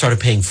government started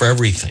paying for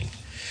everything.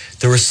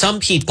 There are some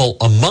people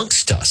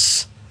amongst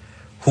us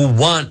who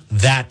want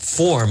that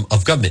form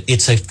of government.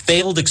 It's a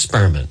failed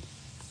experiment.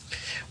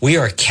 We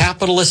are a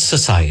capitalist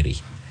society.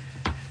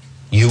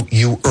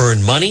 You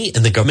earn money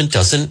and the government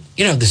doesn't,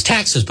 there's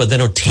taxes, but they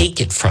don't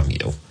take it from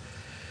you.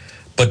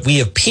 But we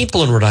have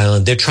people in Rhode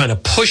Island, they're trying to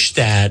push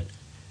that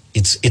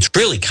it's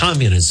really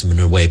communism in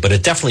a way, but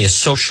it's definitely a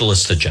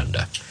socialist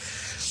agenda,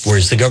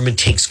 whereas the government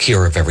takes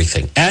care of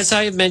everything. As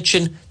I have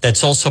mentioned,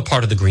 that's also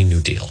part of the Green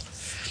New Deal,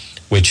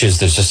 which is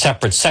there's a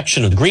separate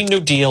section of the Green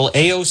New Deal,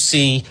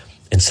 AOC,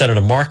 and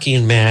Senator Markey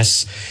in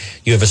Mass.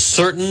 You have a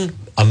certain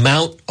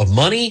amount of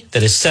money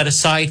that is set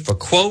aside for,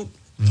 quote,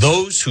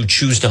 those who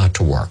choose not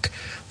to work.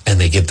 And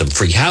they give them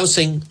free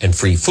housing and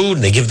free food,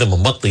 and they give them a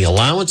monthly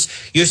allowance.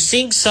 You're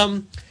seeing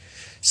some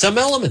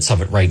elements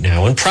of it right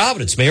now. In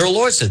Providence, Mayor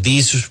Law said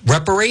these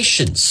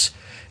reparations,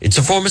 it's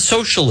a form of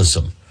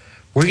socialism.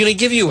 We're going to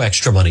give you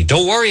extra money.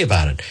 Don't worry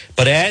about it.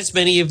 But as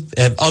many of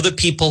other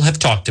people have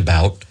talked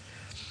about,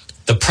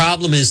 the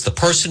problem is the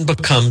person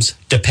becomes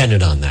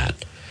dependent on that.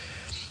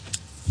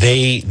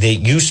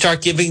 You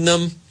start giving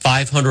them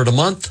 $500 a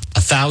month,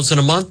 $1,000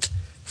 a month,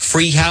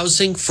 free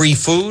housing, free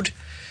food.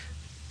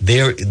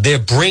 Their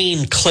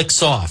brain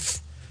clicks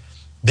off.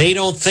 They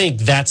don't think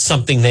that's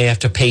something they have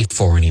to pay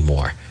for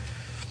anymore.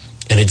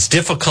 And it's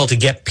difficult to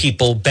get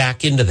people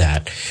back into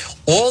that.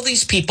 All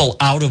these people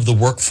out of the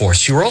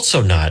workforce, you're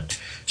also not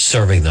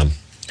serving them.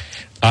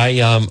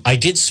 I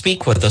did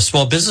speak with a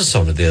small business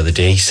owner the other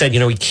day. He said,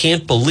 he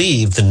can't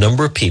believe the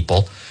number of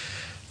people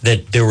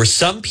that there were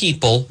some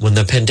people when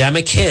the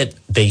pandemic hit,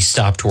 they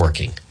stopped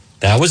working.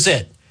 That was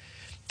it.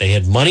 They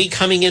had money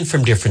coming in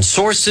from different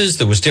sources.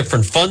 There was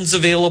different funds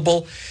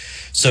available.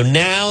 So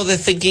now they're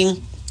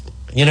thinking,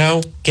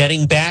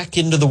 getting back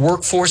into the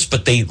workforce,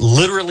 but they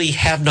literally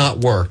have not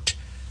worked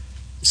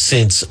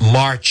since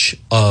March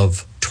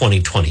of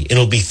 2020.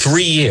 It'll be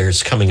 3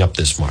 years coming up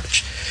this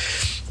March.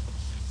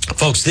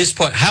 Folks,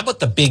 how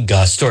about the big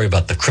story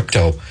about the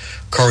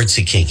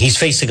cryptocurrency king? He's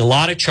facing a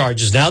lot of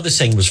charges. Now they're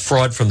saying it was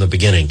fraud from the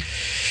beginning.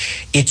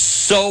 It's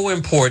so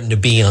important to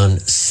be on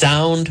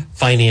sound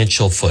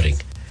financial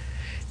footing.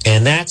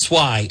 And that's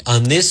why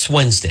on this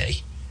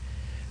Wednesday,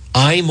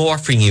 I'm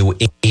offering you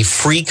a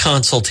free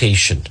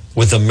consultation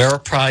with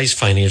Ameriprise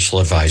Financial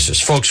Advisors.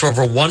 Folks, for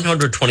over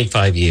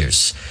 125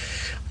 years,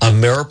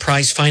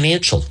 Ameriprise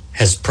Financial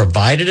has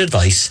provided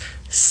advice,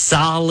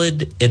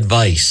 solid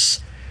advice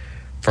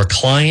for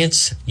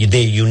clients,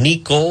 their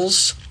unique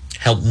goals,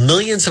 help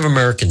millions of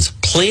Americans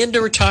plan to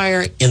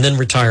retire and then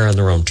retire on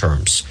their own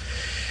terms.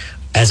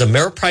 As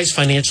Ameriprise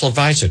Financial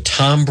Advisor,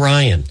 Tom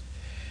Bryan,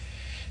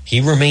 he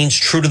remains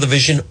true to the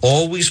vision,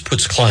 always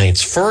puts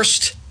clients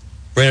first,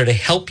 ready to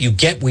help you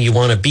get where you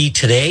want to be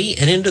today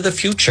and into the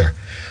future.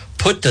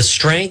 Put the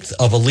strength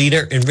of a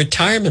leader in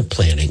retirement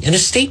planning and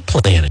estate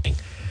planning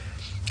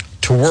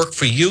to work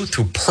for you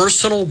through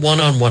personal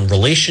one-on-one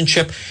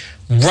relationship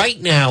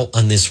right now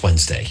on this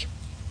Wednesday.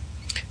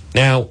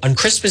 Now, on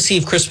Christmas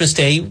Eve, Christmas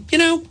Day, you're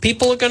going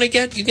to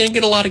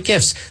get a lot of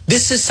gifts.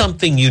 This is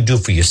something you do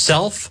for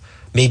yourself,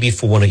 maybe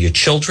for one of your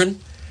children,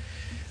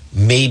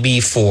 maybe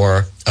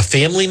for a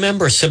family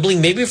member, a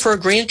sibling, maybe for a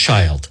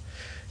grandchild.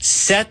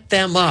 Set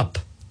them up.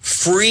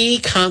 Free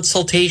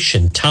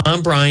consultation.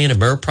 Tom Bryan,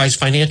 Ameriprise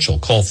Financial.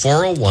 Call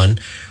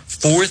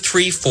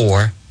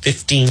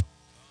 401-434-1510.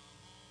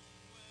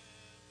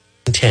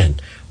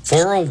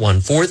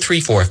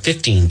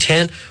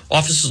 401-434-1510.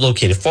 Office is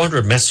located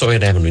 400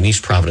 Massasoit Avenue in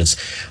East Providence.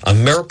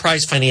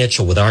 Ameriprise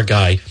Financial with our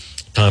guy,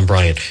 Tom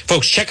Bryan.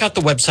 Folks, check out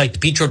the website,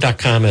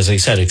 DePetro.com. As I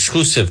said,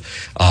 exclusive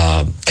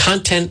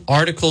content,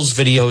 articles,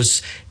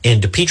 videos,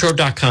 and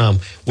DePetro.com,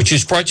 which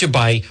is brought to you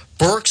by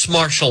Burke's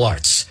Martial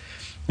Arts.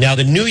 Now,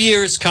 the new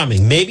year is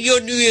coming. Maybe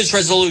your New Year's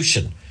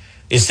resolution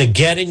is to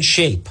get in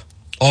shape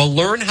or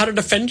learn how to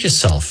defend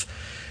yourself.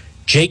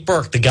 Jake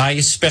Burke, the guy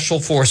is Special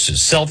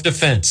Forces,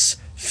 self-defense,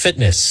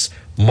 fitness,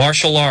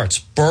 martial arts,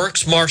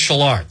 Burke's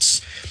Martial Arts.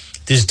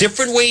 There's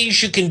different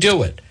ways you can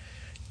do it.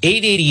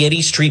 880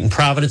 Eddy Street in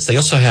Providence.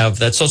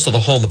 That's also the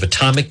home of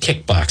Atomic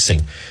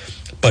Kickboxing.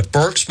 But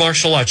Burke's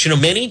Martial Arts,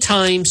 many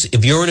times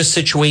if you're in a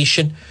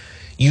situation,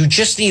 you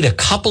just need a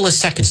couple of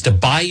seconds to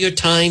buy your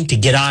time to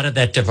get out of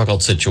that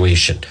difficult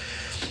situation,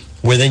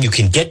 where then you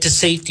can get to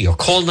safety or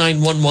call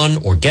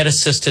 911 or get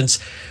assistance.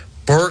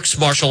 Burke's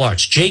Martial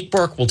Arts. Jake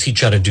Burke will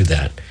teach you how to do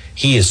that.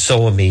 He is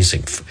so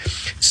amazing.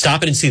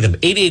 Stop in and see them.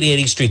 880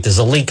 Eddy Street. There's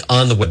a link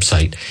on the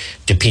website,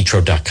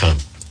 DePetro.com.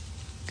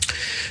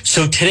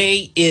 So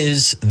today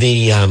is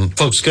the,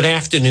 folks, good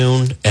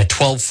afternoon at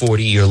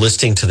 1240. You're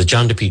listening to the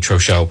John DePetro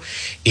Show.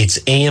 It's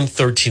AM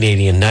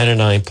 1380 and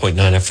 99.9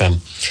 FM.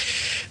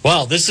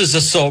 Well, this is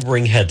a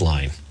sobering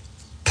headline.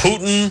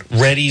 Putin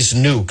readies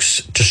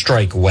nukes to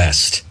strike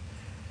West.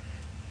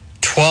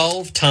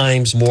 12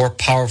 times more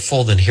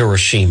powerful than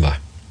Hiroshima.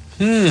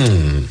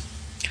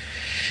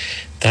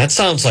 That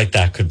sounds like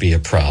that could be a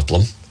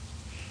problem.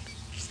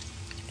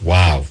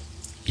 Wow.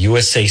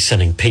 USA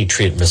sending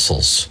Patriot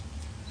missiles.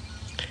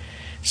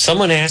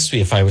 Someone asked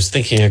me if I was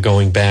thinking of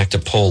going back to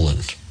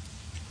Poland.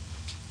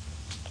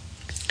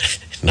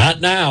 Not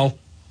now.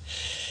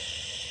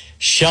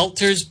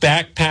 Shelters,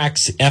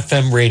 backpacks,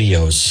 FM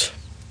radios.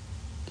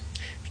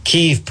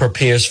 Kyiv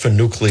prepares for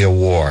nuclear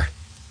war.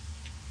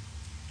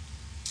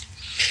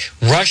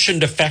 Russian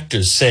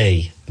defectors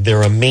say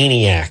there are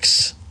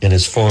maniacs in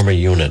his former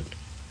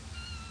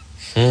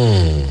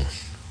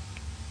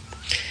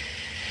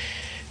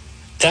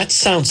That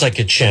sounds like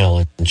a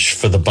challenge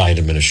for the Biden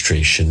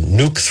administration.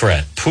 Nuke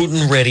threat.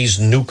 Putin readies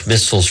nuke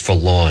missiles for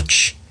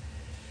launch.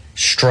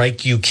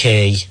 Strike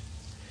UK.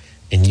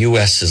 And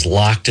U.S. is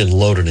locked and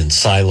loaded in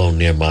silo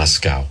near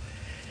Moscow.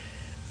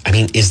 I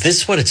mean, is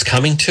this what it's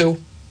coming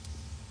to?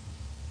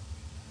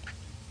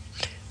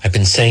 I've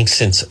been saying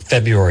since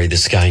February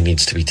this guy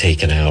needs to be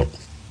taken out.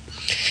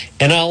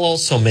 And I'll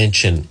also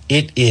mention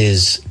it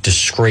is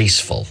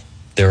disgraceful.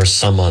 There are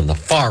some on the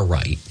far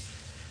right,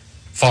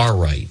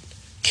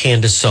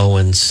 Candace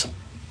Owens,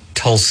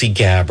 Tulsi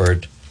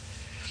Gabbard,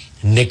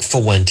 Nick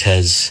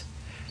Fuentes,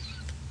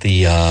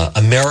 the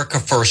America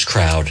First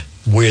crowd,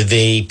 where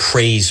they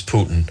praise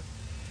Putin.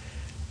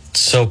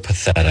 So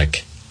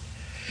pathetic.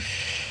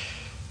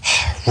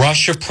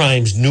 Russia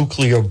primes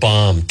nuclear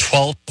bomb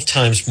 12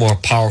 times more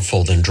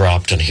powerful than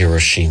dropped in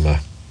Hiroshima.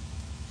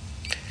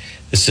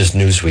 This is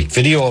Newsweek.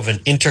 Video of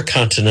an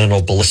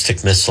intercontinental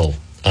ballistic missile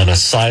on a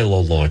silo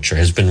launcher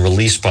has been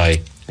released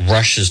by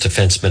Russia's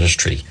defense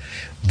ministry,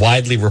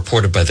 widely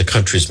reported by the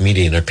country's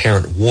media, an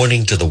apparent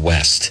warning to the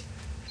West.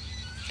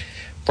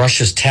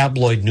 Russia's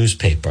tabloid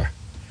newspaper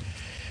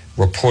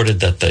reported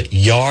that the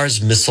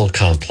Yars missile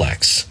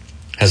complex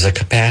has a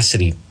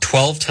capacity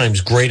 12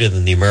 times greater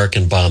than the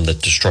American bomb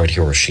that destroyed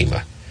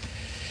Hiroshima,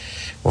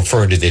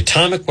 referring to the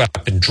atomic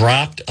weapon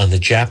dropped on the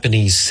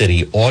Japanese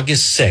city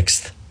August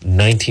 6th,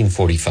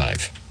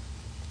 1945.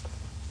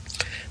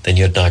 Then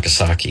you had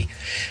Nagasaki.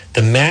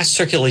 The mass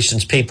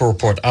circulation's paper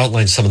report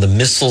outlines some of the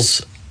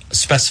missile's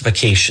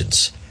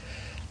specifications.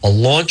 A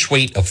launch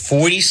weight of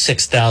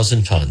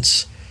 46,000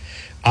 tons,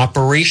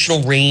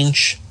 operational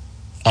range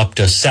up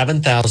to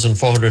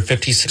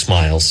 7,456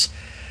 miles,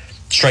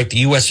 strike the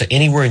U.S. or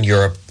anywhere in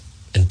Europe,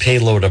 and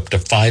payload up to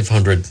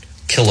 500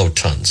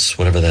 kilotons,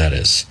 whatever that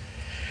is.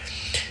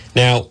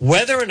 Now,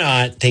 whether or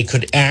not they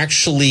could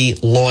actually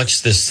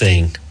launch this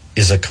thing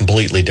is a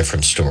completely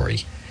different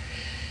story.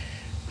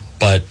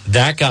 But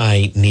that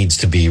guy needs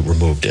to be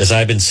removed, as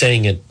I've been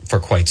saying it for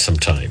quite some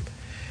time.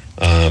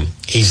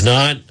 He's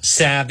not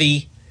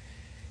savvy.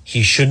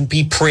 He shouldn't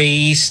be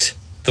praised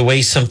the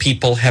way some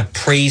people have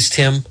praised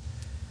him.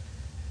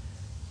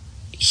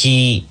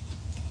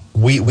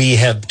 We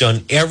have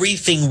done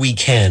everything we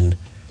can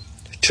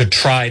to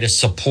try to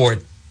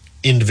support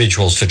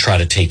individuals to try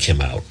to take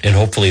him out, and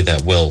hopefully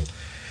that will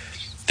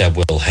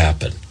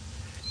happen.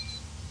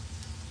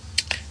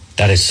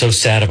 That is so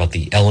sad about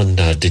the Ellen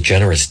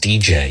DeGeneres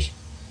DJ.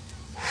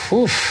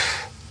 Whew.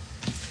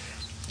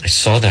 I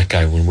saw that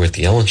guy when we were at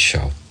the Ellen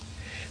show.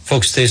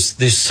 Folks,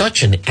 there's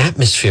such an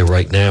atmosphere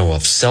right now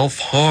of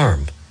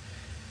self-harm.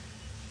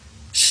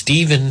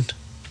 Stephen,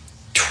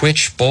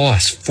 Twitch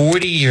boss,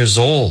 40 years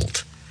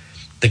old.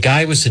 The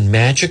guy was in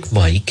Magic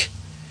Mike.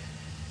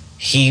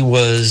 He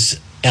was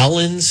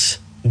Ellen's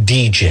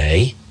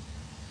DJ.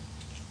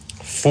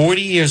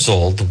 40 years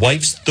old. The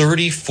wife's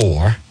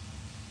 34. I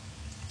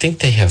think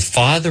they have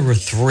father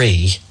of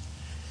 3.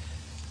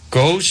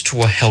 Goes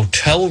to a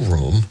hotel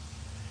room.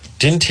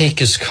 Didn't take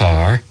his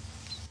car.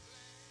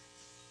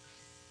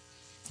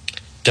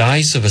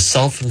 Dies of a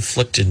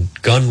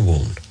self-inflicted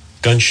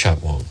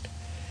gunshot wound.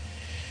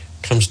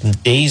 Comes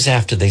days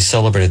after they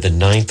celebrated the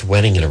 9th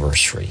wedding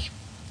anniversary.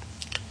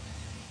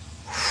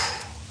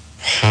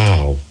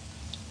 How?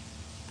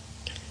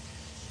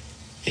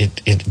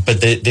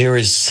 But there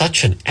is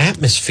such an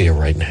atmosphere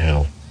right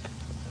now.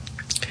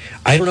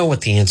 I don't know what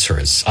the answer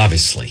is,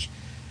 obviously.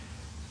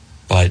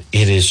 But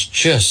it is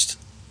just,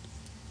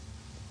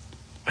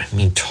 I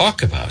mean,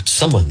 talk about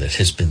someone that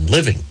has been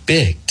living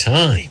big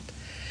time.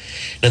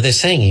 Now, they're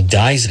saying he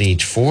dies at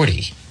age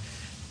 40.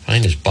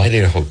 Find his body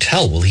at a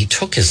hotel. Well, he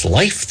took his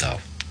life, though.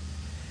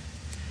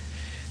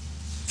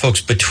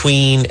 Folks, at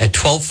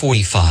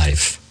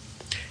 12:45,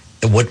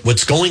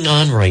 what's going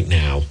on right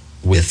now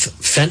with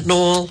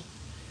fentanyl,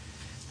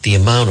 the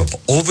amount of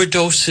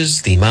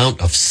overdoses, the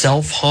amount of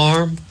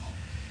self-harm,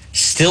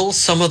 still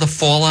some of the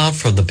fallout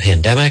from the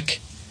pandemic.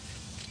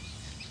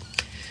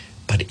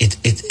 But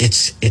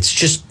it's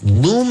just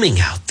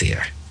looming out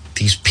there.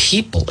 These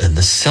people and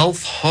the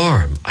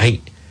self-harm.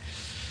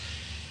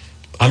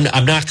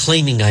 I'm not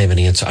claiming I have an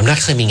answer. I'm not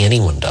claiming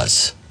anyone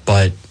does.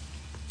 But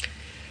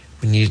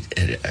when you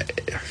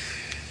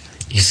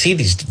see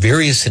these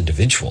various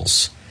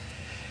individuals,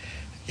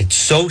 it's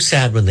so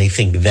sad when they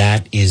think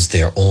that is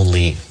their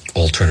only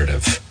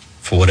alternative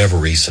for whatever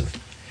reason.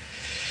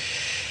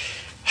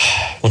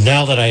 Well,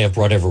 now that I have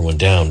brought everyone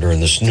down during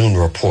this noon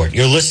report,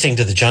 you're listening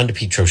to the John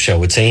DePetro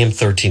Show. It's AM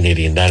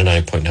 1380 and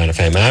 99.9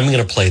 FM. I'm going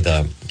to play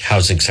the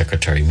housing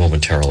secretary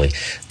momentarily.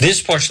 This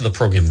portion of the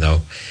program, though,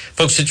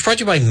 folks, it's brought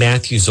to you by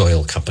Matthews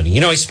Oil Company. You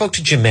know, I spoke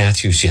to Jim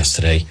Matthews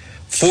yesterday.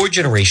 4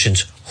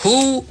 generations.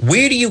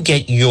 Where do you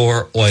get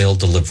your oil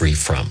delivery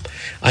from?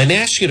 I'm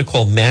asking you to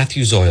call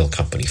Matthews Oil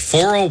Company,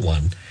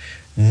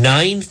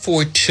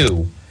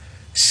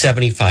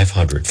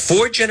 401-942-7500.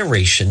 4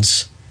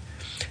 generations.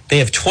 They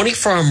have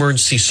 24-hour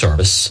emergency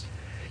service.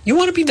 You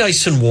want to be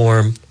nice and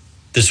warm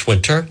this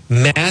winter?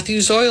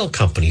 Matthews Oil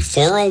Company,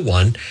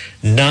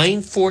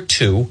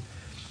 401-942-7500.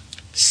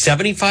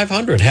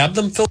 $7,500. Have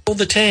them fill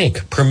the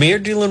tank. Premier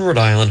deal in Rhode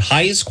Island,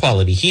 highest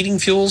quality heating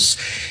fuels.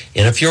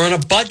 And if you're on a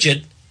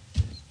budget,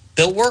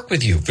 they'll work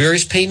with you.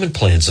 Various payment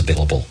plans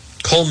available.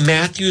 Call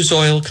Matthews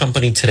Oil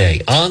Company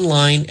today.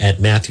 Online at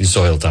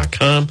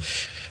matthewsoil.com.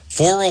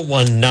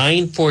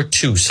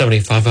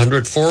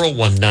 401-942-7500.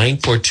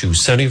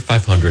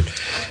 401-942-7500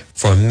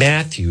 for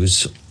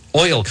Matthews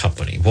Oil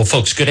Company. Well,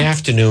 folks, good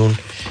afternoon.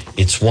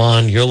 It's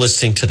Juan. You're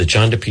listening to the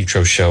John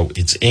DePetro Show.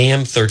 It's AM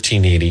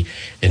 1380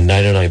 and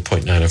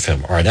 99.9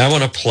 FM. All right, I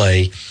want to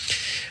play.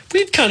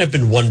 We've kind of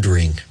been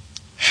wondering,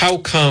 how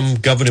come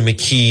Governor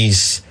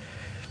McKee's,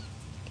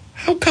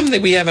 how come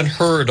that we haven't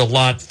heard a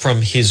lot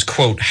from his,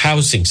 quote,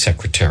 housing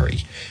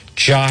secretary,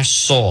 Josh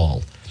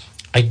Saul?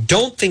 I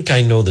don't think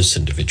I know this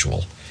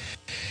individual.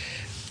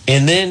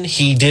 And then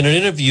he did an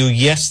interview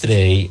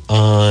yesterday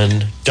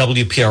on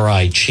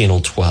WPRI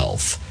Channel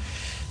 12.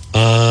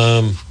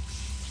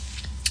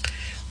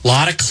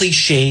 Lot of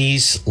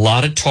cliches, a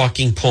lot of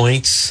talking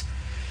points.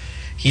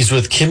 He's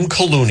with Kim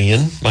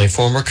Kalunian, my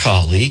former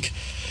colleague,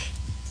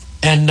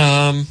 and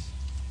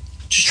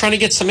just trying to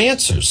get some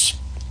answers.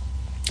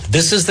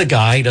 This is the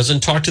guy. He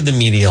doesn't talk to the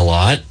media a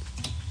lot.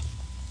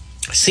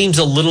 Seems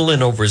a little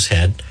in over his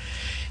head.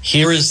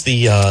 Here is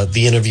the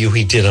interview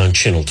he did on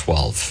Channel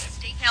 12.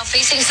 Now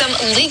facing some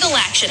legal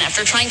action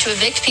after trying to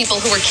evict people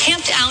who were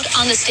camped out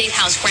on the State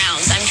House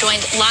grounds. I'm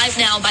joined live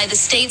now by the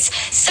state's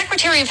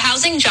Secretary of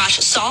Housing, Josh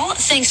Saul.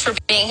 Thanks for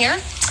being here.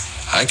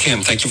 Hi,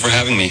 Kim. Thank you for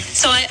having me.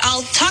 So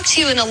I'll talk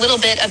to you in a little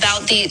bit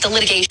about the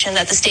litigation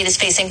that the state is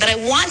facing, but I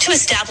want to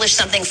establish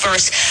something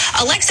first.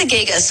 Alexa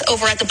Gagas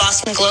over at the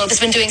Boston Globe has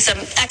been doing some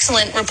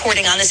excellent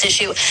reporting on this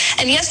issue,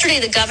 and yesterday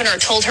the governor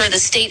told her the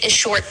state is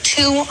short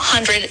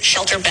 200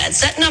 shelter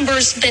beds. That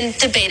number's been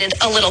debated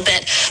a little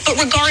bit, but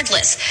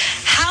regardless,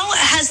 how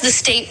has the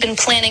state been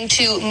planning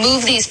to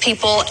move these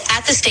people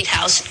at the State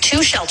House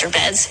to shelter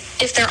beds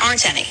if there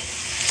aren't any?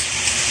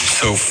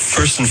 So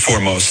first and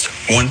foremost,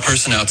 one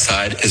person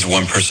outside is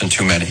one person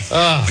too many.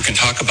 We can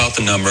talk about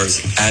the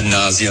numbers ad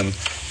nauseum,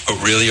 but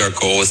really our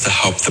goal is to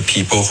help the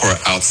people who are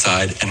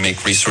outside and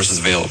make resources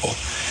available.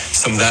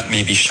 Some of that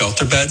may be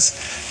shelter beds.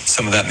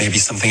 Some of that may be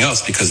something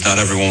else, because not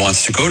everyone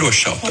wants to go to a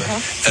shelter.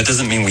 That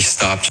doesn't mean we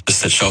stop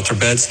just at shelter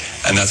beds,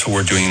 and that's what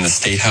we're doing in the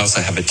State House.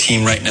 I have a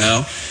team right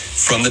now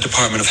from the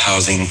Department of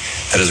Housing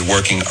that is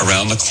working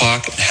around the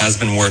clock, and has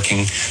been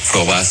working for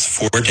the last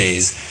 4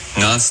 days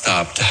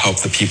nonstop to help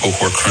the people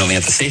who are currently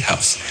at the State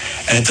House.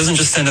 And it doesn't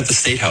just end at the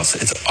State House,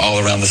 it's all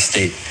around the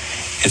state.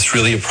 It's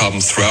really a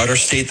problem throughout our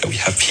state that we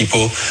have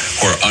people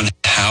who are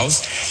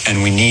unhoused,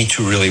 and we need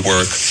to really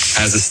work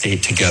as a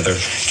state together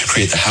to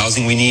create the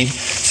housing we need,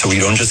 so we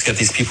don't just get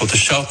these people to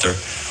shelter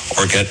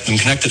or get them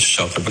connected to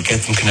shelter, but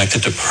get them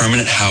connected to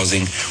permanent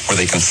housing where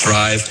they can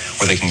thrive,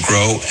 where they can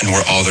grow, and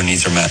where all their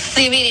needs are met.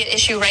 The immediate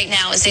issue right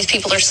now is these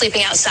people are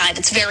sleeping outside.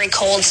 It's very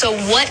cold. So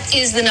what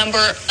is the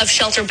number of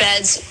shelter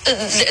beds?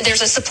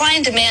 There's a supply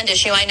and demand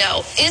issue, I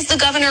know. Is the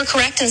governor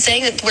correct in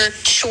saying that we're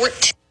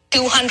short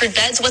 200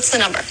 beds? What's the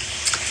number?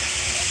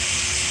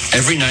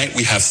 Every night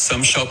we have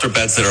some shelter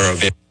beds that are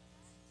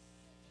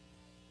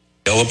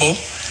available,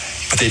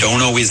 but they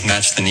don't always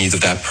match the needs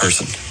of that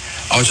person.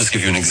 I'll just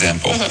give you an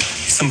example.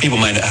 Some people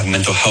might have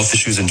mental health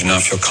issues and do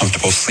not feel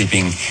comfortable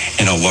sleeping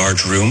in a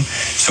large room.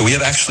 So we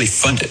have actually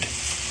funded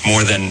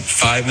more than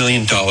 $5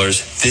 million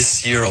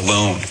this year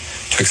alone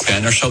to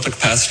expand our shelter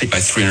capacity by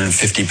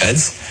 350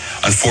 beds.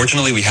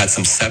 Unfortunately, we had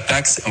some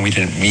setbacks and we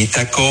didn't meet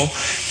that goal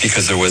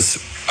because there was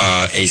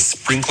a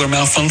sprinkler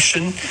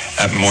malfunction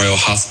at Memorial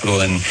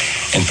Hospital in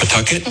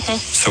Pawtucket.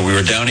 So we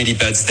were down 80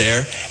 beds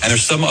there, and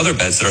there's some other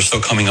beds that are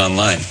still coming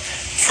online.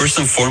 First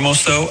and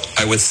foremost, though,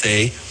 I would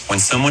say when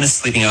someone is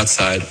sleeping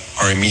outside,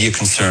 our immediate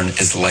concern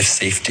is life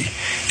safety.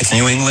 It's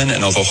New England,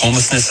 and although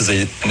homelessness is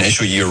an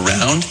issue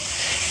year-round,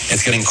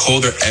 it's getting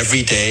colder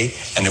every day,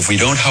 and if we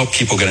don't help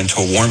people get into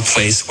a warm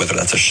place, whether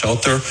that's a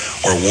shelter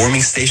or a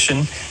warming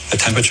station, the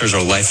temperatures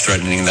are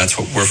life-threatening, and that's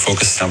what we're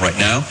focused on right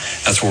now.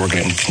 That's what we're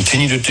going to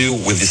continue to do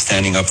with the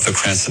standing up the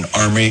Cranston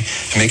Armory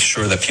to make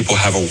sure that people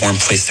have a warm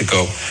place to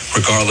go,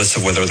 regardless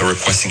of whether they're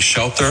requesting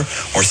shelter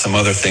or some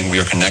other thing. We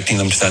are connecting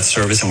them to that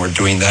service, and we're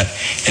doing that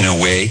in a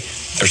way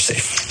they're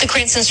safe. The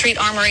Cranston Street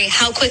Armory,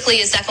 how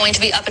quickly is that going to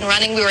be up and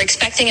running? We were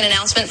expecting an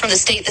announcement from the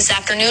state this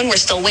afternoon. We're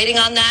still waiting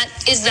on that.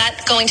 Is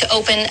that going to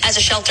open as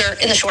a shelter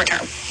in the short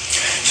term?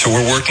 So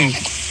we're working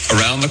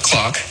around the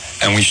clock,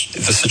 and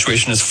the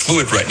situation is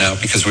fluid right now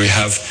because we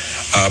have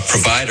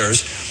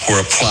providers who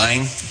are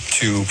applying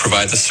to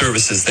provide the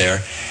services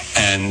there,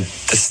 and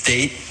the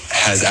state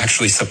has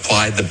actually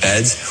supplied the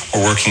beds.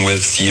 We're working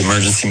with the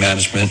emergency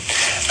management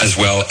as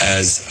well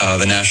as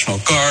the National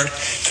Guard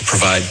to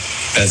provide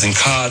beds and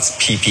cots,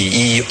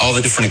 PPE, all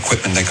the different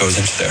equipment that goes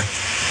into there.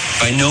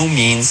 By no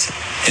means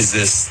is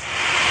this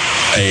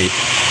the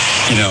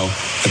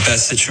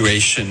best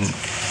situation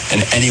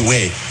in any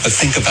way. But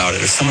think about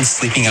it. If someone's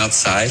sleeping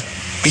outside,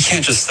 we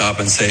can't just stop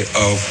and say,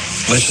 oh,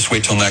 let's just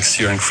wait till next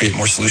year and create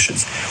more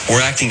solutions.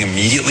 We're acting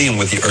immediately and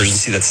with the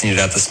urgency that's needed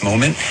at this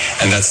moment,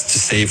 and that's to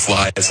save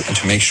lives and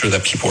to make sure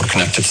that people are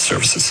connected to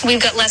services.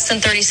 We've got less than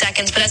 30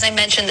 seconds, but as I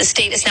mentioned, the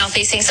state is now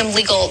facing some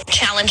legal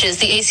challenges.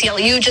 The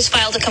ACLU just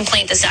filed a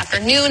complaint this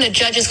afternoon. A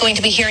judge is going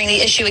to be hearing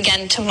the issue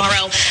again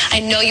tomorrow. I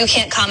know you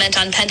can't comment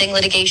on pending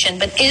litigation,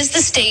 but is the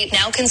state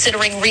now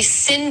considering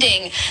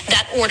rescinding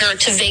that order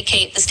to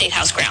vacate the State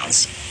House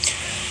grounds?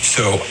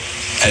 So,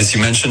 as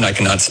you mentioned, I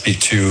cannot speak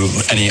to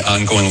any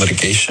ongoing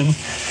litigation.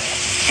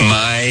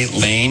 My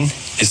lane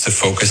is to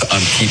focus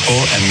on people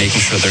and making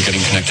sure they're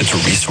getting connected to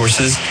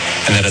resources,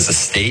 and that as a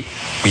state,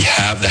 we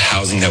have the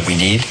housing that we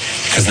need,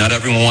 because not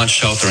everyone wants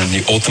shelter, and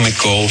the ultimate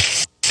goal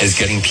is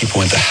getting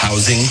people into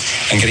housing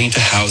and getting into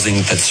housing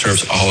that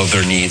serves all of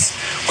their needs,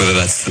 whether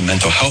that's the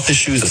mental health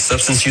issues, the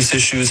substance use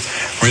issues,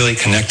 really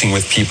connecting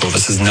with people.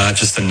 This is not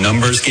just a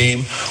numbers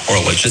game or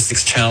a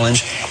logistics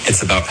challenge.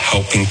 It's about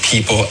helping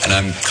people, and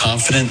I'm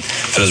confident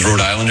that as Rhode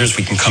Islanders,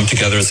 we can come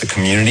together as a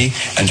community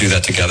and do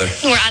that together.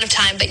 We're out of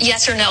time, but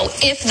yes or no,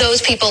 if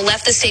those people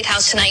left the State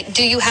House tonight,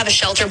 do you have a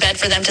shelter bed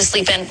for them to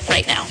sleep in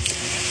right now?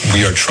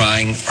 We are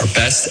trying our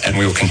best, and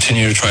we will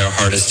continue to try our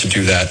hardest to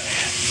do that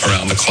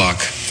around the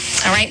clock.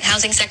 All right,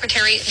 Housing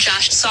Secretary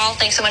Josh Saul,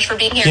 thanks so much for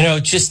being here. You know,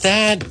 just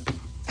that,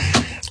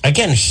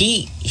 again,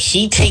 he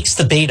takes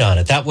the bait on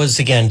it. That was,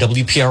 again,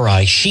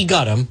 WPRI. She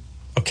got him.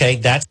 Okay,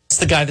 that's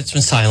the guy that's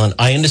been silent.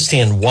 I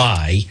understand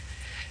why.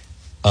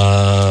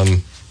 A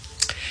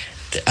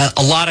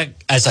lot of,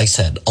 as I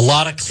said, a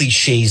lot of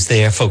cliches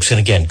there, folks. And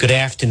again, good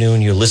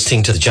afternoon. You're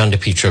listening to the John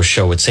DePetro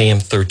Show. It's AM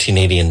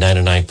 1380 and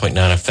 99.9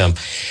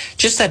 FM.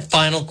 Just that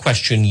final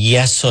question,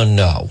 yes or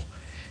no?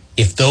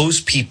 If those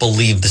people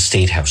leave the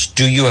State House,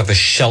 do you have a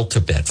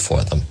shelter bed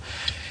for them?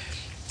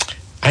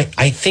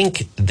 I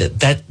think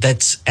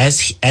that's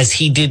as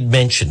he did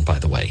mention, by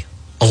the way,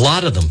 a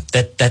lot of them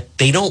that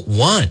they don't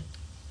want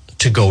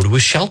to go to a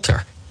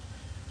shelter.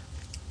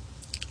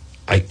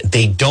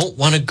 They don't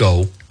want to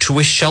go to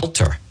a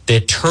shelter. They're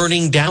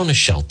turning down a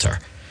shelter.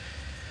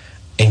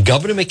 And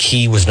Governor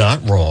McKee was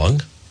not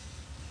wrong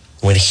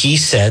when he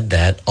said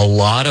that a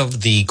lot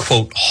of the,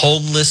 quote,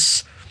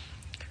 homeless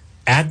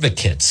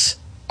advocates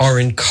are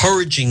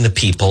encouraging the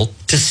people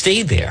to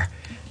stay there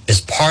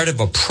as part of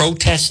a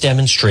protest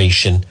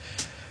demonstration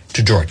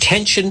to draw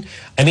attention.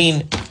 I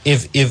mean,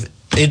 if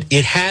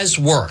it has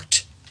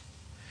worked.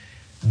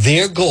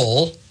 Their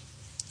goal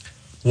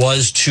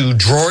was to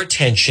draw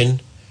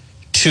attention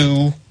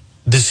to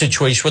the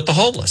situation with the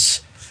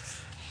homeless.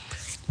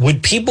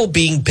 Would people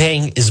be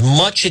paying as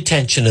much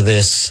attention to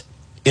this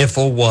if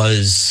it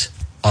was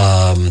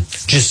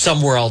just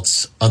somewhere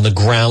else on the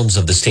grounds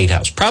of the State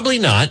House? Probably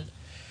not.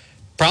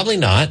 Probably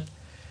not.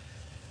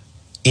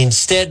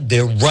 Instead,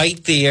 they're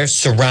right there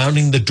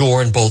surrounding the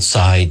door on both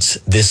sides.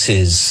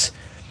 It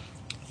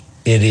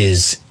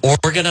is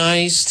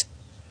organized.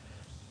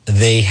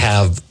 They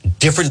have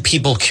different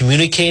people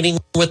communicating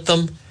with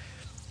them.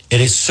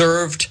 It is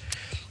served.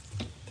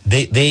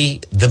 The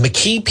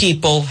McKee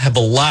people have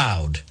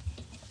allowed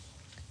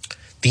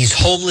these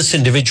homeless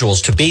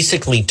individuals to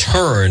basically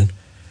turn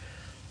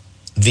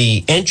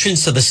the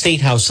entrance of the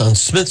State House on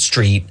Smith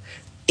Street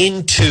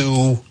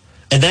into,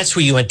 and that's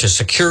where you enter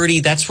security.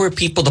 That's where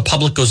the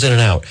public goes in and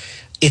out.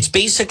 It's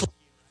basically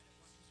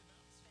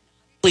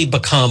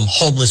become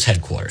homeless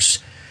headquarters.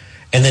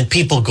 And then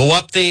people go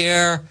up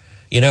there,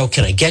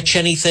 can I get you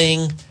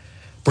anything?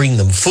 Bring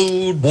them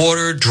food,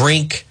 water,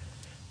 drink,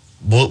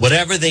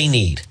 whatever they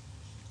need.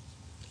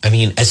 I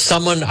mean, as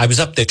someone, I was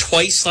up there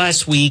twice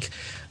last week.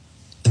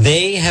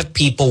 They have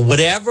people,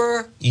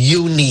 whatever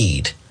you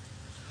need,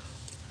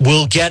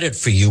 we'll get it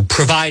for you,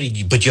 provided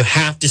you, but you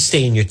have to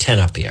stay in your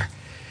tent up here.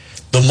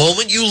 The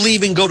moment you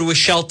leave and go to a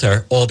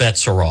shelter, all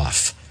bets are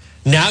off.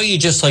 Now you're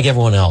just like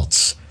everyone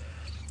else.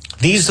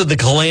 These are the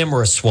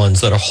glamorous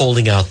ones that are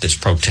holding out this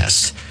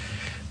protest.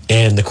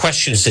 And the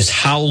question is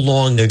how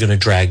long they're going to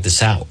drag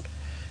this out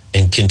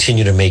and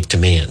continue to make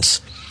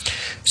demands.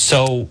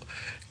 So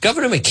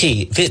Governor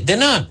McKee, they're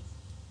not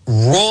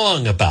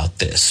wrong about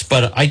this,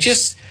 but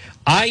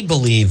I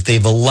believe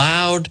they've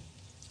allowed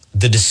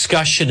the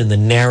discussion and the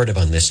narrative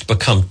on this to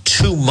become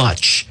too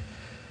much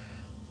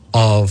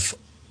of,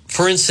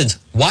 for instance,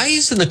 why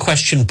isn't the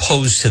question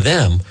posed to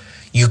them,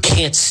 you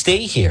can't stay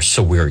here,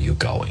 so where are you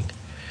going?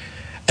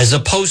 As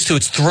opposed to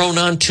it's thrown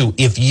onto,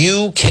 if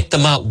you kick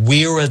them out,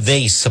 where are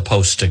they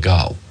supposed to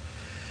go?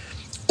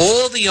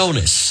 All the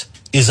onus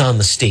is on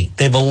the state.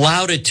 They've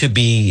allowed it to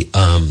be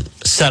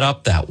set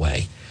up that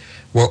way,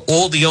 where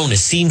all the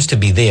onus seems to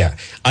be there.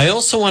 I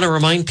also want to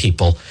remind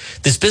people,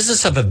 this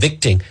business of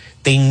evicting,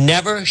 they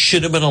never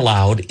should have been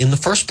allowed in the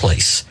first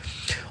place.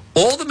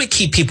 All the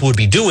McKee people would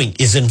be doing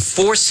is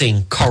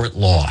enforcing current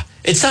law.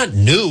 It's not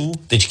new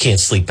that you can't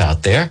sleep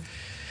out there.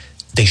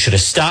 They should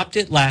have stopped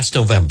it last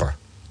November.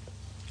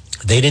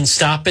 They didn't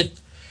stop it.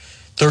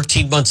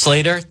 13 months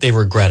later, they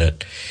regret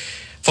it.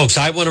 Folks,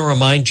 I want to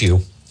remind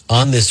you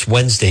on this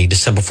Wednesday,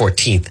 December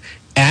 14th,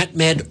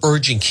 AtMed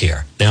Urgent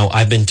Care. Now,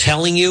 I've been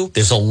telling you,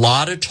 there's a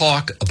lot of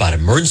talk about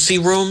emergency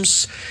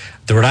rooms,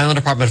 The Rhode Island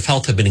Department of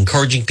Health have been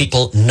encouraging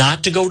people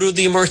not to go to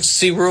the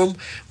emergency room,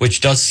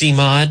 which does seem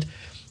odd,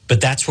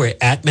 but that's where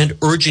AtMed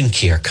Urgent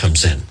Care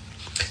comes in.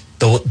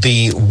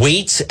 The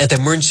waits at the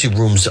emergency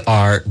rooms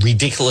are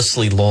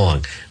ridiculously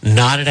long.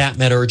 Not at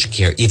AtMed Urgent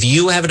Care. If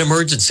you have an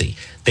emergency,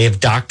 they have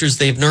doctors,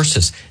 they have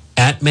nurses.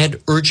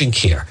 AtMed Urgent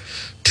Care,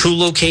 2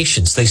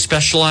 locations. They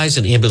specialize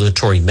in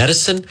ambulatory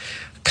medicine,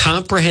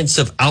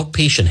 comprehensive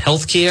outpatient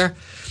health care.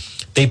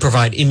 They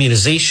provide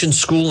immunization,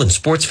 school, and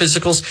sports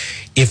physicals.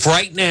 If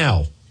right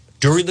now,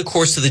 during the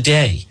course of the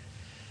day,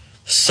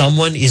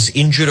 someone is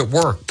injured at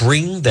work,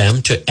 bring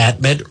them to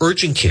AtMed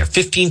Urgent Care,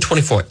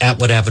 1524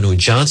 Atwood Avenue in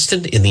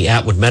Johnston in the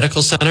Atwood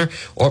Medical Center,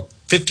 or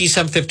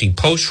 5750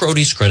 Post Road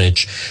East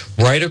Greenwich,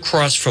 right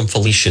across from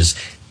Felicia's.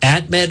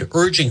 AtMed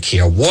Urgent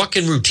Care,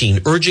 walk-in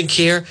routine urgent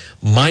care,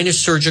 minor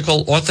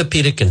surgical,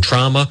 orthopedic, and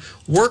trauma,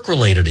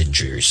 work-related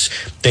injuries.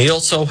 They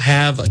also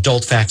have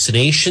adult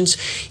vaccinations.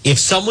 If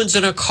someone's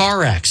in a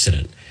car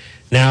accident,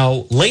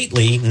 now,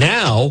 lately, do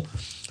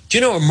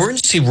you know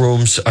emergency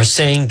rooms are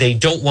saying they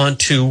don't want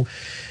to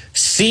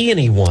see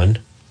anyone.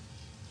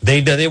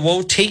 They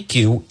won't take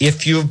you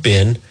if you've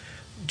been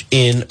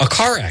in a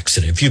car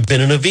accident, if you've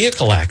been in a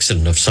vehicle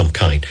accident of some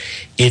kind.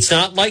 It's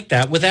not like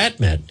that with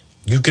AtMed.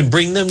 You can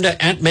bring them to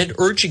AtMed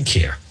Urgent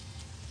Care.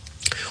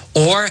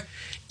 Or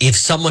if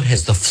someone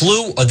has the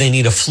flu or they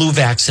need a flu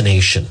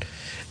vaccination,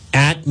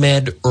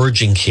 AtMed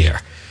Urgent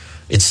Care.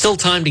 It's still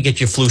time to get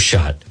your flu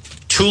shot.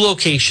 2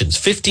 locations,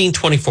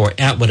 1524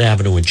 Atwood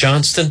Avenue in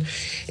Johnston,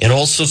 and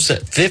also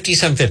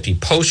 5750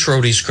 Post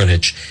Road East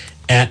Greenwich,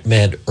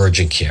 AtMed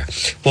Urgent Care.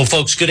 Well,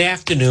 folks, good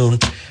afternoon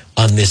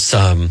on this.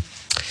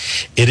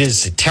 It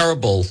is a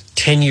terrible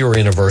 10-year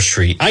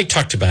anniversary. I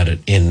talked about it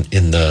in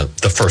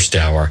the first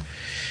hour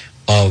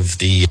of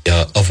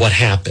what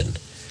happened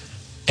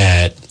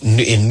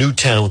in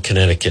Newtown,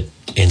 Connecticut,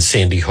 in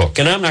Sandy Hook.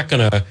 And I'm not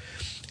going to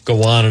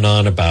go on and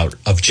on about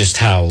just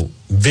how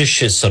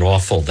vicious and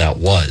awful that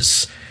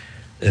was,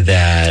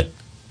 that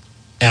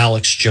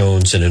Alex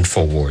Jones and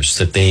InfoWars,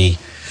 that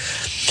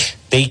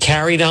they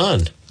carried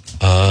on.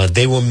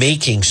 They were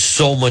making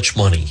so much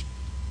money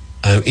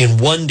in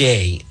one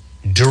day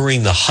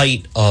during the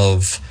height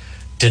of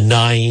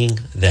denying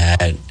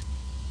that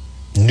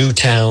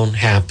Newtown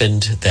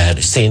happened,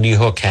 that Sandy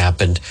Hook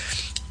happened.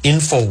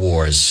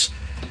 InfoWars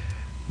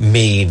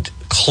made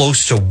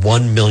close to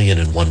 $1 million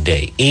in one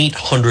day.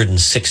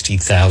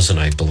 860,000,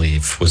 I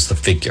believe, was the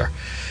figure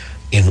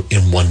in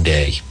one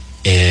day.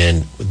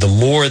 And the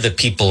more that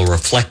people are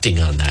reflecting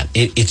on that,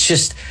 it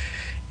just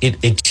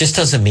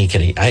doesn't make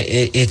any.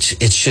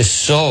 It's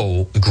just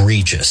so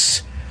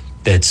egregious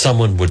that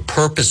someone would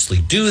purposely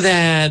do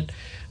that.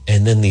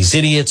 And then these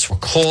idiots were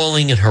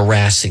calling and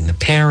harassing the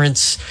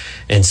parents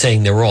and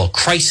saying they were all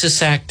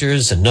crisis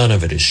actors and none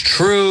of it is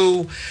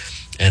true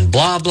and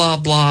blah, blah,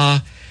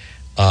 blah.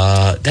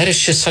 That is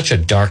just such a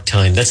dark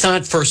time. That's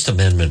not First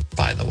Amendment,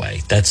 by the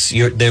way.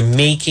 They're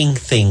making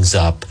things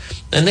up.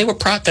 And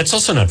that's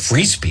also not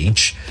free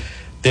speech.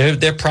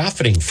 They're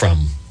profiting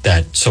from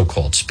that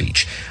so-called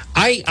speech.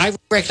 I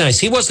recognize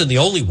he wasn't the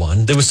only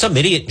one. There was some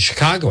idiot in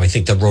Chicago, I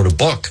think, that wrote a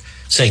book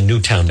saying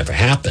Newtown never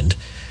happened.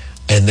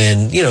 And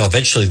then,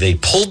 eventually they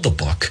pulled the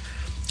book,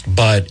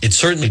 but it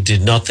certainly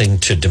did nothing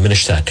to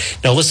diminish that.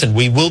 Now, listen,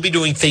 we will be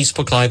doing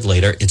Facebook Live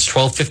later. It's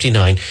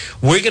 12:59.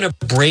 We're going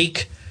to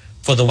break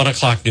for the 1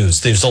 o'clock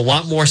news. There's a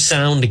lot more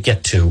sound to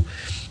get to.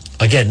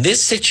 Again,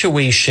 this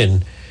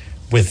situation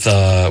with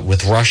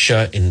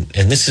Russia, and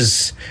this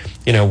is,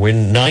 we're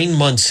 9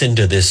 months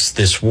into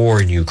this war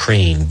in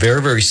Ukraine.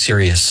 Very, very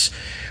serious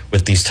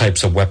with these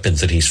types of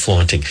weapons that he's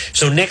flaunting.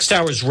 So next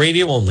hour is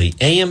radio only,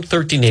 AM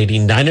 1380,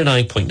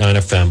 99.9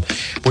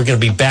 FM. We're going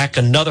to be back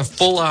another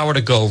full hour to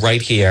go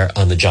right here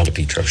on the John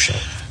DePetro Show.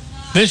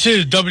 This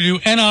is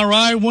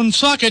WNRI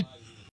Woonsocket.